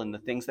feel and the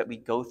things that we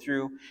go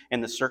through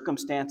and the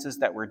circumstances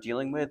that we're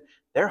dealing with,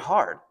 they're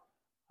hard.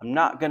 I'm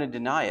not going to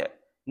deny it.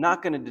 I'm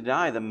not going to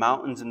deny the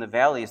mountains and the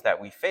valleys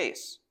that we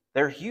face.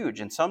 They're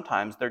huge, and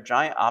sometimes they're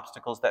giant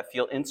obstacles that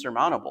feel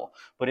insurmountable.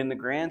 But in the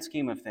grand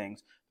scheme of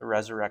things, the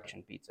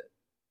resurrection beats it.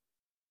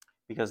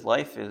 Because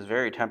life is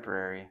very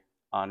temporary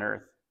on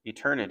earth.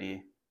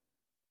 Eternity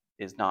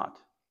is not.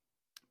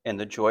 And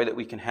the joy that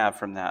we can have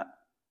from that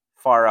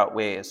far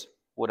outweighs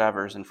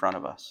whatever's in front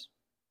of us.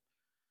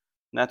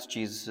 And that's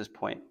Jesus'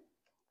 point.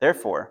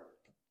 Therefore,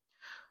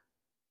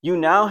 you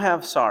now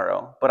have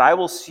sorrow, but I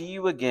will see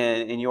you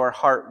again, and your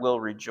heart will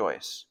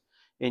rejoice.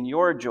 In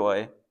your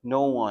joy,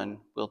 no one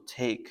will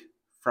take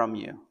from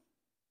you.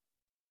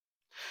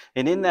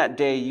 And in that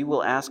day, you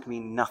will ask me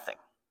nothing.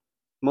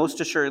 Most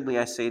assuredly,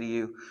 I say to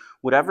you,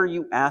 whatever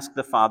you ask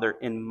the Father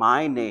in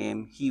my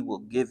name, he will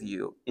give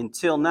you.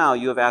 Until now,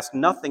 you have asked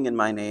nothing in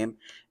my name.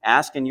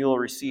 Ask and you will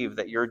receive,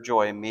 that your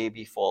joy may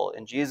be full.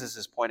 And Jesus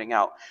is pointing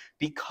out,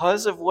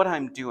 because of what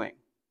I'm doing,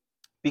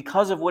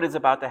 because of what is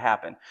about to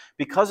happen,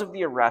 because of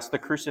the arrest, the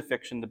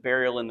crucifixion, the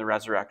burial, and the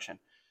resurrection,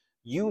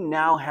 you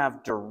now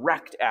have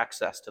direct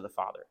access to the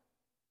Father.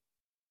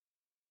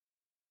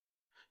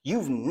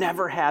 You've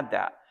never had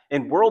that.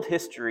 In world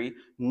history,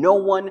 no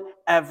one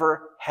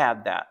ever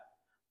had that.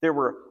 There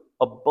were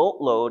a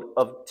boatload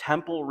of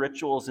temple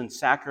rituals and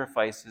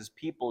sacrifices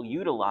people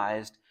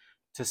utilized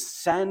to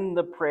send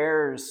the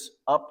prayers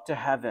up to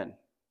heaven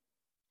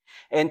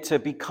and to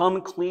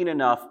become clean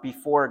enough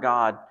before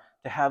God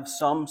to have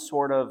some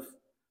sort of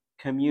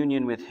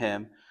communion with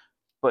him.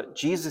 But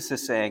Jesus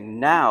is saying,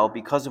 now,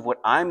 because of what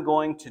I'm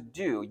going to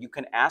do, you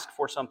can ask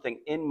for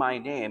something in my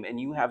name and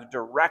you have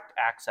direct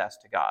access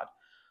to God.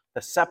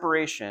 The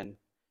separation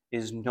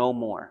is no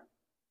more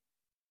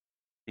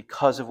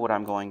because of what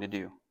I'm going to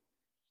do.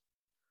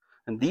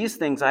 And these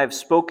things I have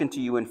spoken to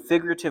you in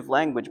figurative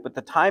language, but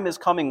the time is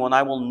coming when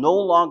I will no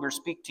longer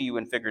speak to you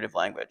in figurative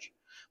language,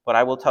 but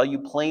I will tell you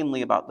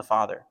plainly about the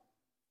Father.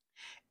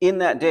 In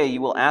that day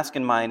you will ask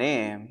in my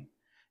name,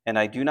 and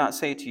I do not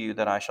say to you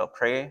that I shall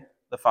pray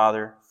the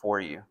Father for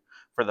you.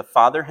 For the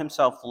Father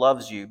himself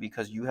loves you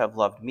because you have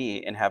loved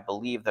me and have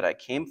believed that I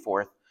came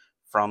forth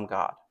from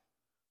God.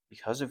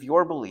 Because of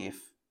your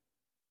belief,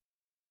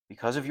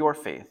 because of your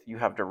faith, you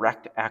have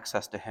direct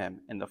access to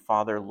him, and the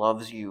Father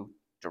loves you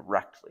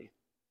directly.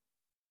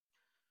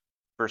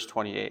 Verse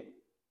 28.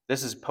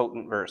 This is a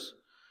potent verse.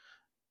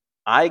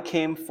 I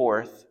came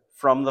forth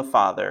from the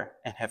Father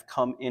and have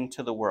come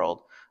into the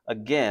world.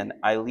 Again,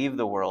 I leave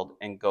the world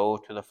and go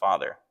to the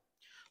Father.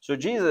 So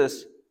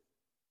Jesus,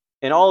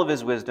 in all of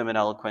his wisdom and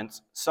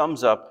eloquence,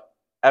 sums up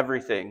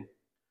everything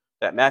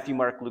that Matthew,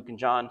 Mark, Luke, and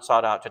John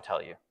sought out to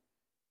tell you.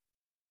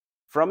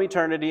 From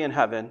eternity in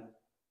heaven,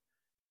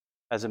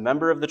 as a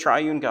member of the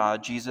triune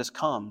God, Jesus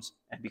comes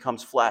and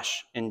becomes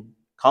flesh and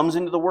comes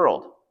into the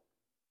world.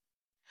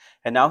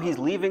 And now he's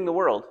leaving the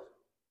world.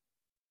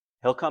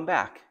 He'll come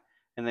back,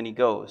 and then he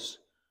goes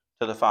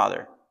to the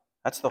Father.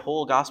 That's the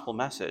whole gospel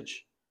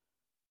message.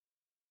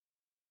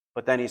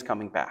 But then he's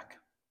coming back,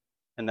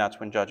 and that's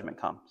when judgment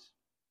comes.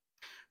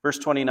 Verse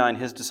 29,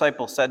 his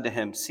disciples said to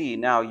him, see,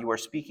 now you are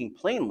speaking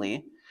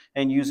plainly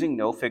and using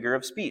no figure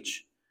of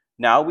speech.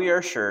 Now we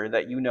are sure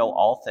that you know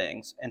all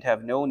things and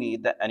have no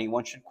need that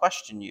anyone should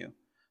question you.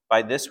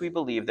 By this we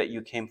believe that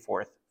you came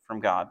forth from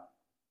God.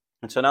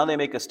 And so now they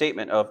make a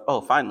statement of,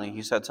 oh, finally,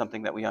 you said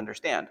something that we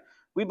understand.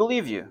 We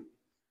believe you.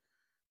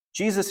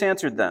 Jesus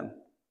answered them,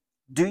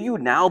 do you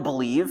now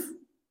believe?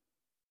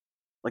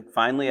 Like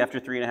finally, after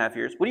 3.5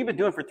 years? What have you been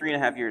doing for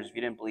 3.5 years if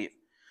you didn't believe?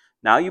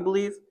 Now you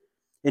believe?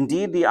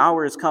 Indeed, the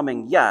hour is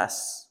coming,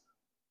 yes,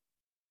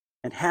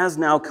 and has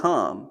now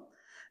come,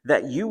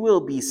 that you will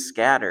be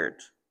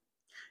scattered,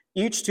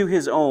 each to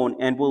his own,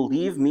 and will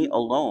leave me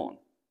alone.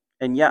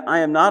 And yet I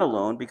am not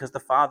alone, because the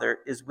Father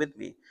is with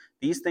me.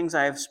 These things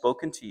I have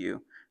spoken to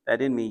you,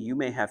 that in me you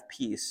may have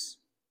peace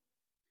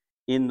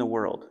in the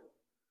world.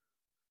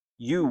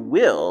 You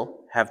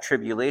will have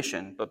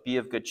tribulation, but be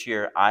of good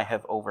cheer. I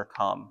have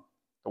overcome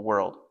the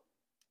world.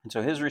 And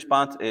so his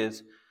response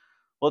is,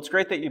 well, it's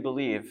great that you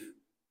believe,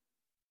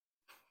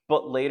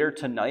 but later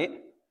tonight,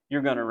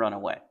 you're going to run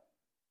away.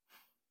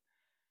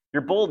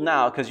 You're bold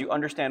now because you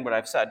understand what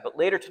I've said, but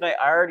later tonight,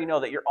 I already know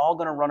that you're all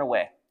going to run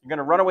away. You're going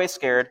to run away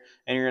scared,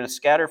 and you're going to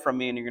scatter from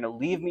me, and you're going to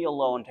leave me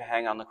alone to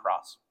hang on the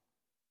cross.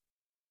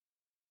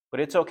 But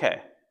it's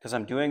okay, because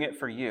I'm doing it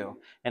for you,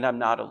 and I'm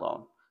not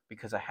alone,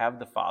 because I have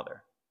the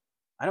Father.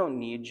 I don't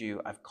need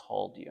you, I've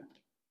called you.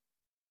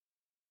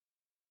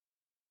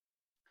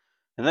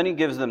 And then he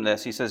gives them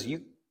this. He says, he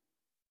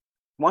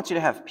wants you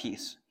to have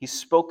peace. He's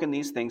spoken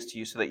these things to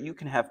you so that you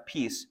can have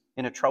peace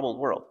in a troubled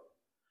world.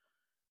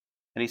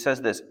 And he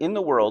says this, in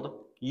the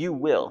world, you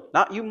will,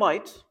 not you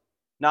might,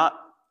 not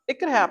it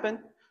could happen,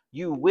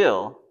 you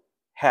will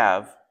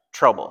have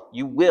trouble.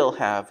 You will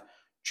have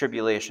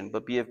tribulation,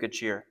 but be of good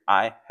cheer.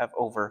 I have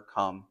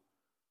overcome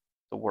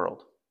the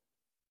world.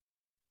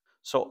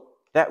 So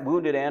that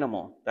wounded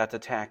animal that's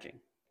attacking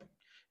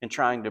and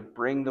trying to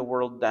bring the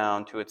world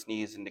down to its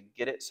knees and to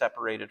get it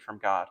separated from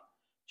God,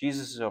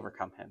 Jesus has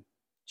overcome him.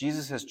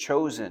 Jesus has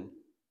chosen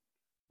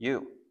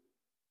you.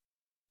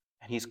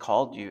 And he's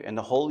called you, and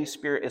the Holy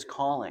Spirit is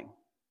calling.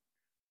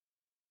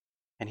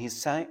 And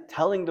he's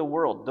telling the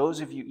world,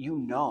 those of you, you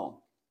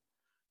know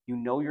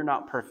you're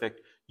not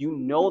perfect. You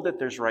know that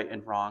there's right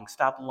and wrong.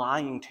 Stop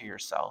lying to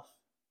yourself.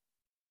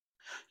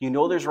 You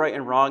know there's right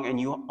and wrong, and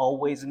you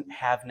always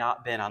have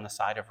not been on the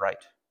side of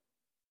right.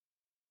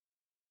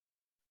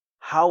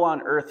 How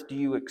on earth do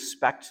you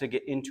expect to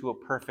get into a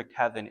perfect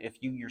heaven if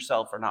you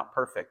yourself are not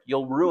perfect?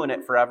 You'll ruin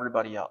it for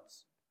everybody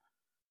else.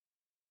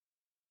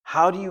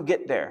 How do you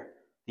get there?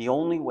 The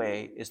only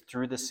way is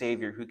through the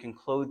Savior who can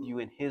clothe you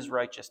in his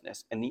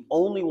righteousness. And the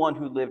only one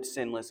who lived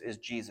sinless is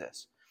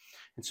Jesus.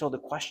 And so the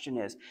question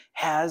is,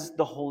 has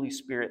the Holy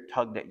Spirit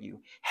tugged at you?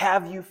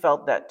 Have you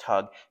felt that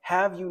tug?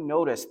 Have you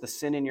noticed the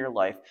sin in your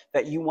life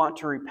that you want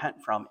to repent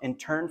from and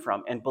turn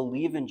from and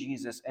believe in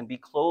Jesus and be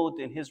clothed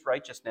in his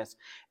righteousness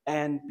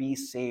and be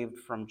saved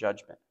from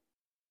judgment?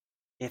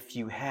 If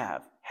you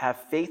have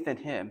faith in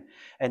him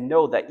and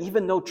know that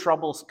even though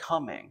trouble's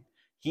coming,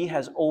 he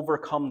has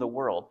overcome the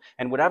world.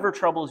 And whatever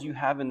troubles you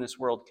have in this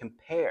world can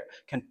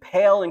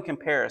pale in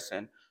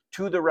comparison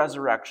to the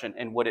resurrection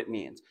and what it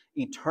means.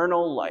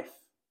 Eternal life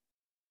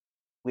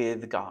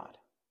with God.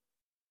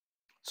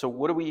 So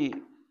what do we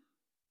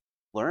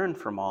learn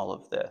from all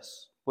of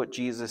this? What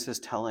Jesus is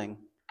telling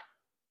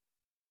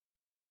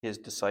his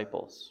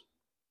disciples.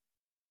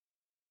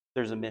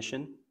 There's a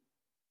mission.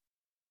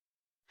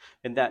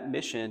 And that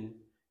mission,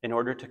 in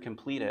order to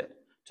complete it,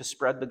 to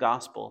spread the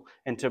gospel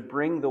and to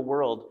bring the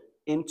world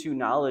into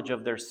knowledge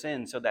of their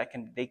sin so that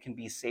they can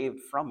be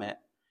saved from it,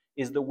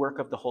 is the work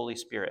of the Holy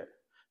Spirit.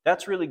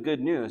 That's really good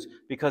news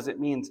because it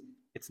means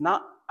it's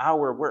not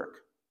our work.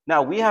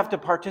 Now, we have to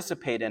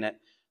participate in it,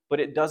 but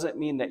it doesn't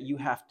mean that you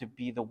have to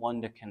be the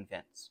one to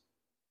convince.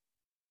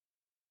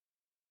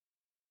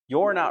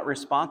 You're not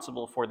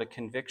responsible for the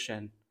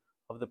conviction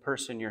of the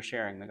person you're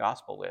sharing the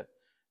gospel with.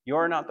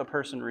 You're not the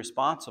person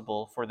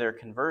responsible for their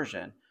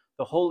conversion.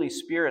 The Holy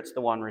Spirit's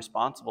the one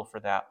responsible for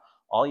that.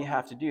 All you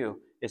have to do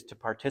is to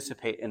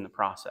participate in the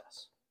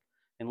process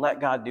and let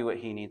God do what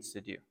he needs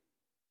to do.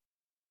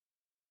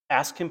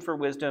 Ask him for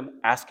wisdom,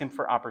 ask him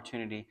for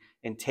opportunity,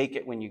 and take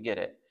it when you get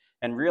it.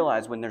 And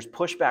realize when there's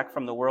pushback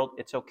from the world,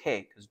 it's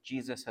okay because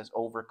Jesus has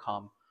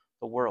overcome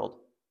the world.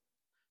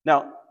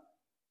 Now,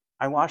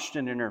 I watched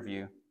an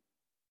interview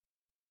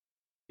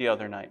the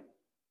other night.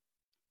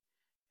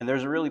 And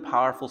there's a really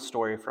powerful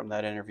story from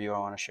that interview I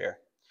want to share.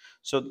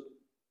 So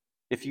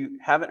if you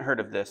haven't heard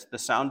of this, The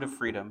Sound of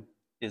Freedom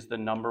is the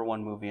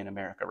 #1 movie in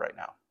America right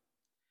now.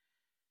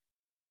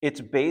 It's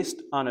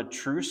based on a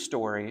true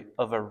story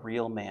of a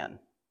real man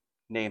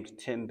named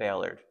Tim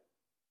Ballard.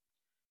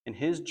 And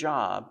his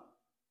job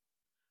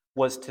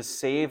was to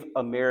save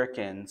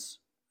Americans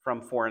from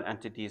foreign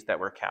entities that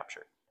were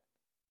captured.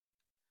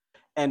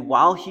 And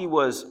while he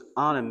was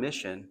on a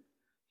mission,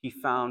 he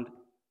found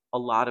a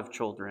lot of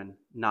children,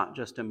 not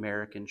just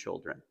American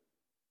children.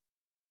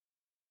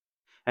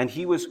 And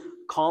he was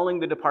calling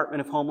the Department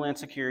of Homeland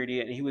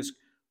Security, and he was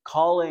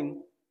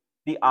calling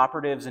the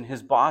operatives and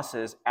his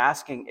bosses,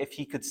 asking if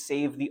he could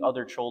save the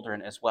other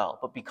children as well.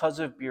 But because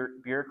of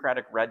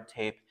bureaucratic red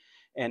tape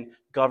and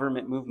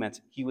government movements,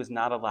 he was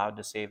not allowed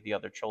to save the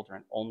other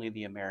children, only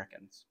the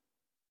Americans.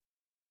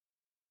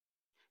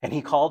 And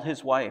he called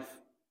his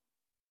wife.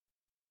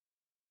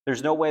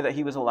 There's no way that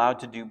he was allowed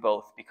to do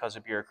both because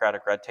of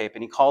bureaucratic red tape.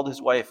 And he called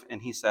his wife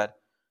and he said,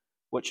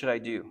 "What should I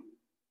do?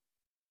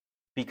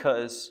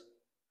 Because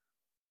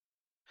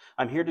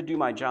I'm here to do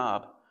my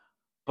job,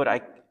 but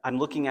I'm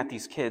looking at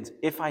these kids.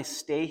 If I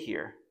stay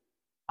here,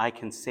 I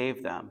can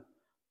save them.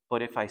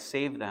 But if I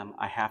save them,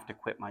 I have to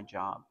quit my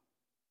job."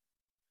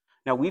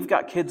 Now, we've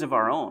got kids of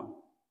our own.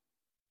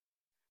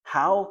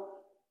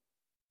 How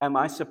am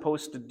I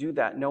supposed to do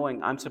that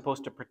knowing I'm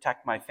supposed to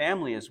protect my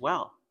family as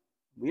well?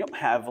 We don't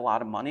have a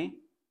lot of money.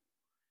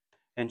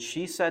 And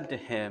she said to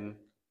him,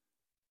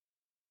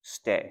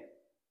 "Stay.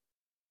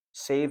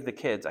 Save the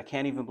kids. I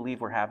can't even believe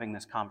we're having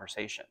this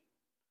conversation."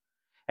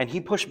 And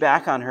he pushed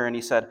back on her and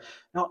he said,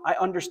 "No, I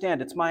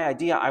understand. It's my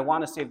idea. I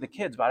want to save the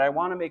kids, but I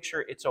want to make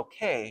sure it's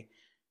okay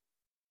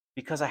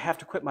because I have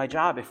to quit my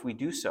job if we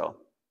do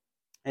so."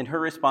 And her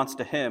response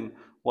to him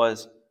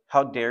was,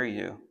 "How dare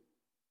you?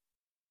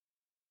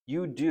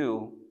 You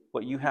do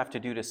what you have to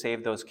do to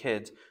save those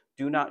kids.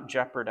 Do not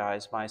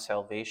jeopardize my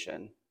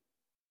salvation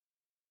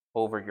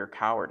over your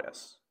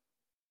cowardice."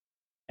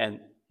 And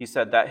he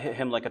said that hit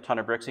him like a ton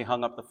of bricks. He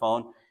hung up the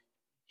phone.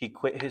 He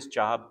quit his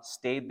job,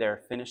 stayed there,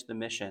 finished the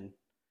mission,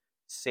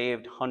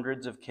 saved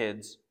hundreds of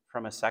kids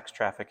from a sex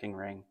trafficking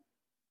ring,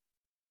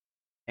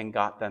 and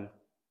got them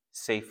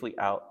safely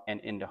out and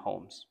into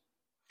homes.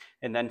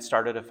 And then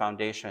started a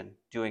foundation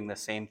doing the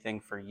same thing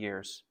for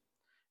years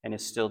and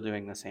is still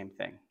doing the same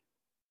thing.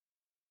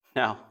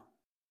 Now,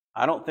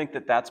 I don't think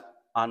that that's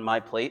on my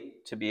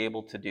plate to be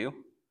able to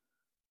do,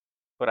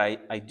 but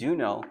I do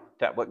know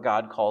that what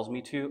God calls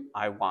me to,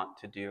 I want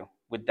to do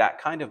with that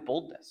kind of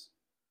boldness.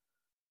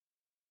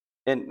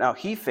 And now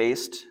he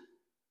faced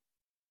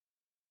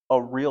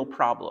a real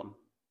problem.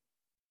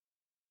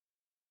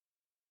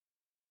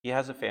 He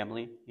has a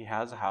family, he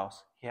has a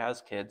house, he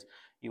has kids,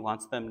 he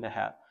wants them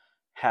to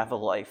have a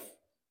life.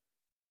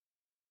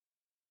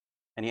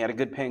 And he had a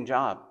good paying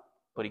job,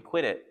 but he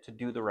quit it to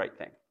do the right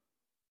thing.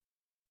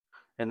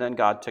 And then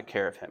God took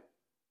care of him.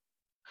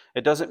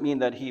 It doesn't mean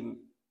that he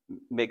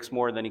makes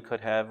more than he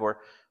could have,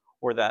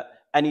 or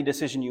that any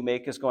decision you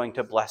make is going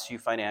to bless you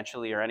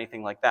financially or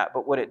anything like that.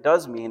 But what it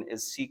does mean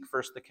is seek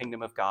first the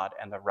kingdom of God,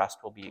 and the rest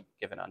will be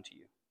given unto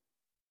you.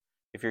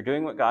 If you're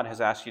doing what God has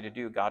asked you to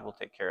do, God will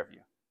take care of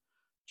you.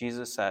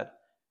 Jesus said,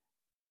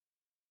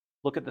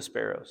 "Look at the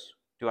sparrows.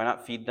 Do I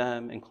not feed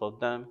them and clothe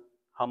them?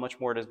 How much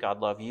more does God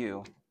love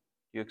you? Do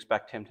you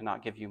expect him to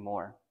not give you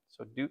more?"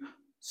 So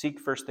seek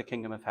first the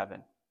kingdom of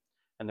heaven,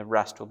 and the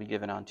rest will be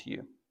given unto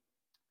you.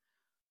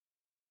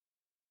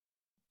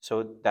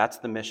 So that's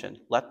the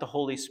mission. Let the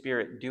Holy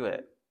Spirit do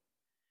it.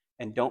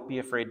 And don't be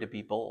afraid to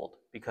be bold,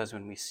 because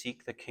when we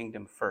seek the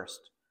kingdom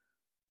first,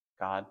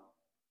 God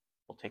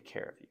will take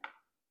care of you.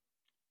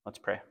 Let's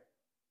pray.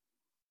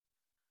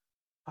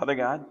 Father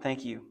God,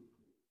 thank you.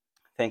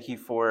 Thank you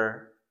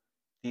for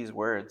these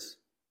words.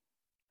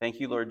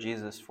 Thank you, Lord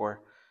Jesus,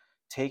 for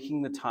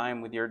taking the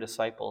time with your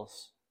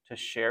disciples to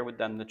share with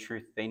them the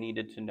truth they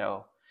needed to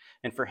know,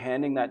 and for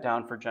handing that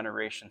down for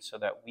generations so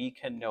that we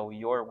can know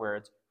your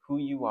words, who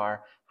you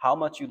are, how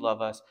much you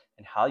love us,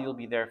 and how you'll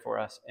be there for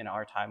us in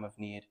our time of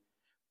need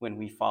when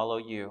we follow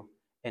you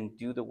and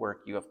do the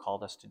work you have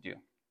called us to do.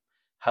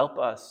 Help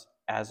us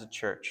as a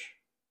church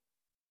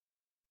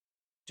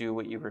do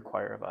what you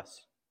require of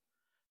us.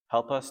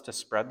 Help us to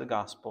spread the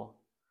gospel,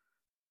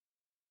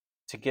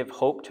 to give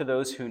hope to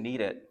those who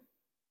need it,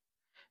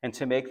 and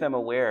to make them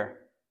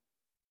aware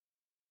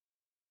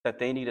that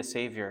they need a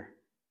Savior,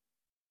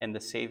 and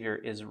the Savior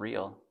is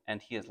real,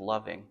 and he is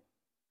loving,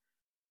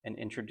 and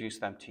introduce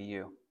them to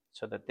you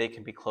so that they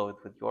can be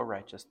clothed with your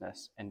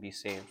righteousness and be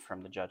saved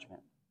from the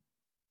judgment.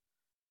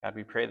 God,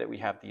 we pray that we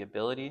have the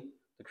ability,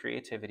 the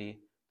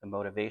creativity, the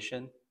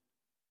motivation,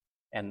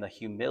 and the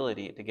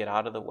humility to get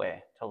out of the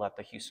way to let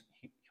the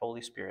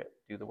Holy Spirit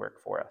do the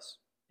work for us.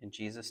 In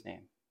Jesus'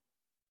 name,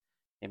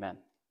 amen.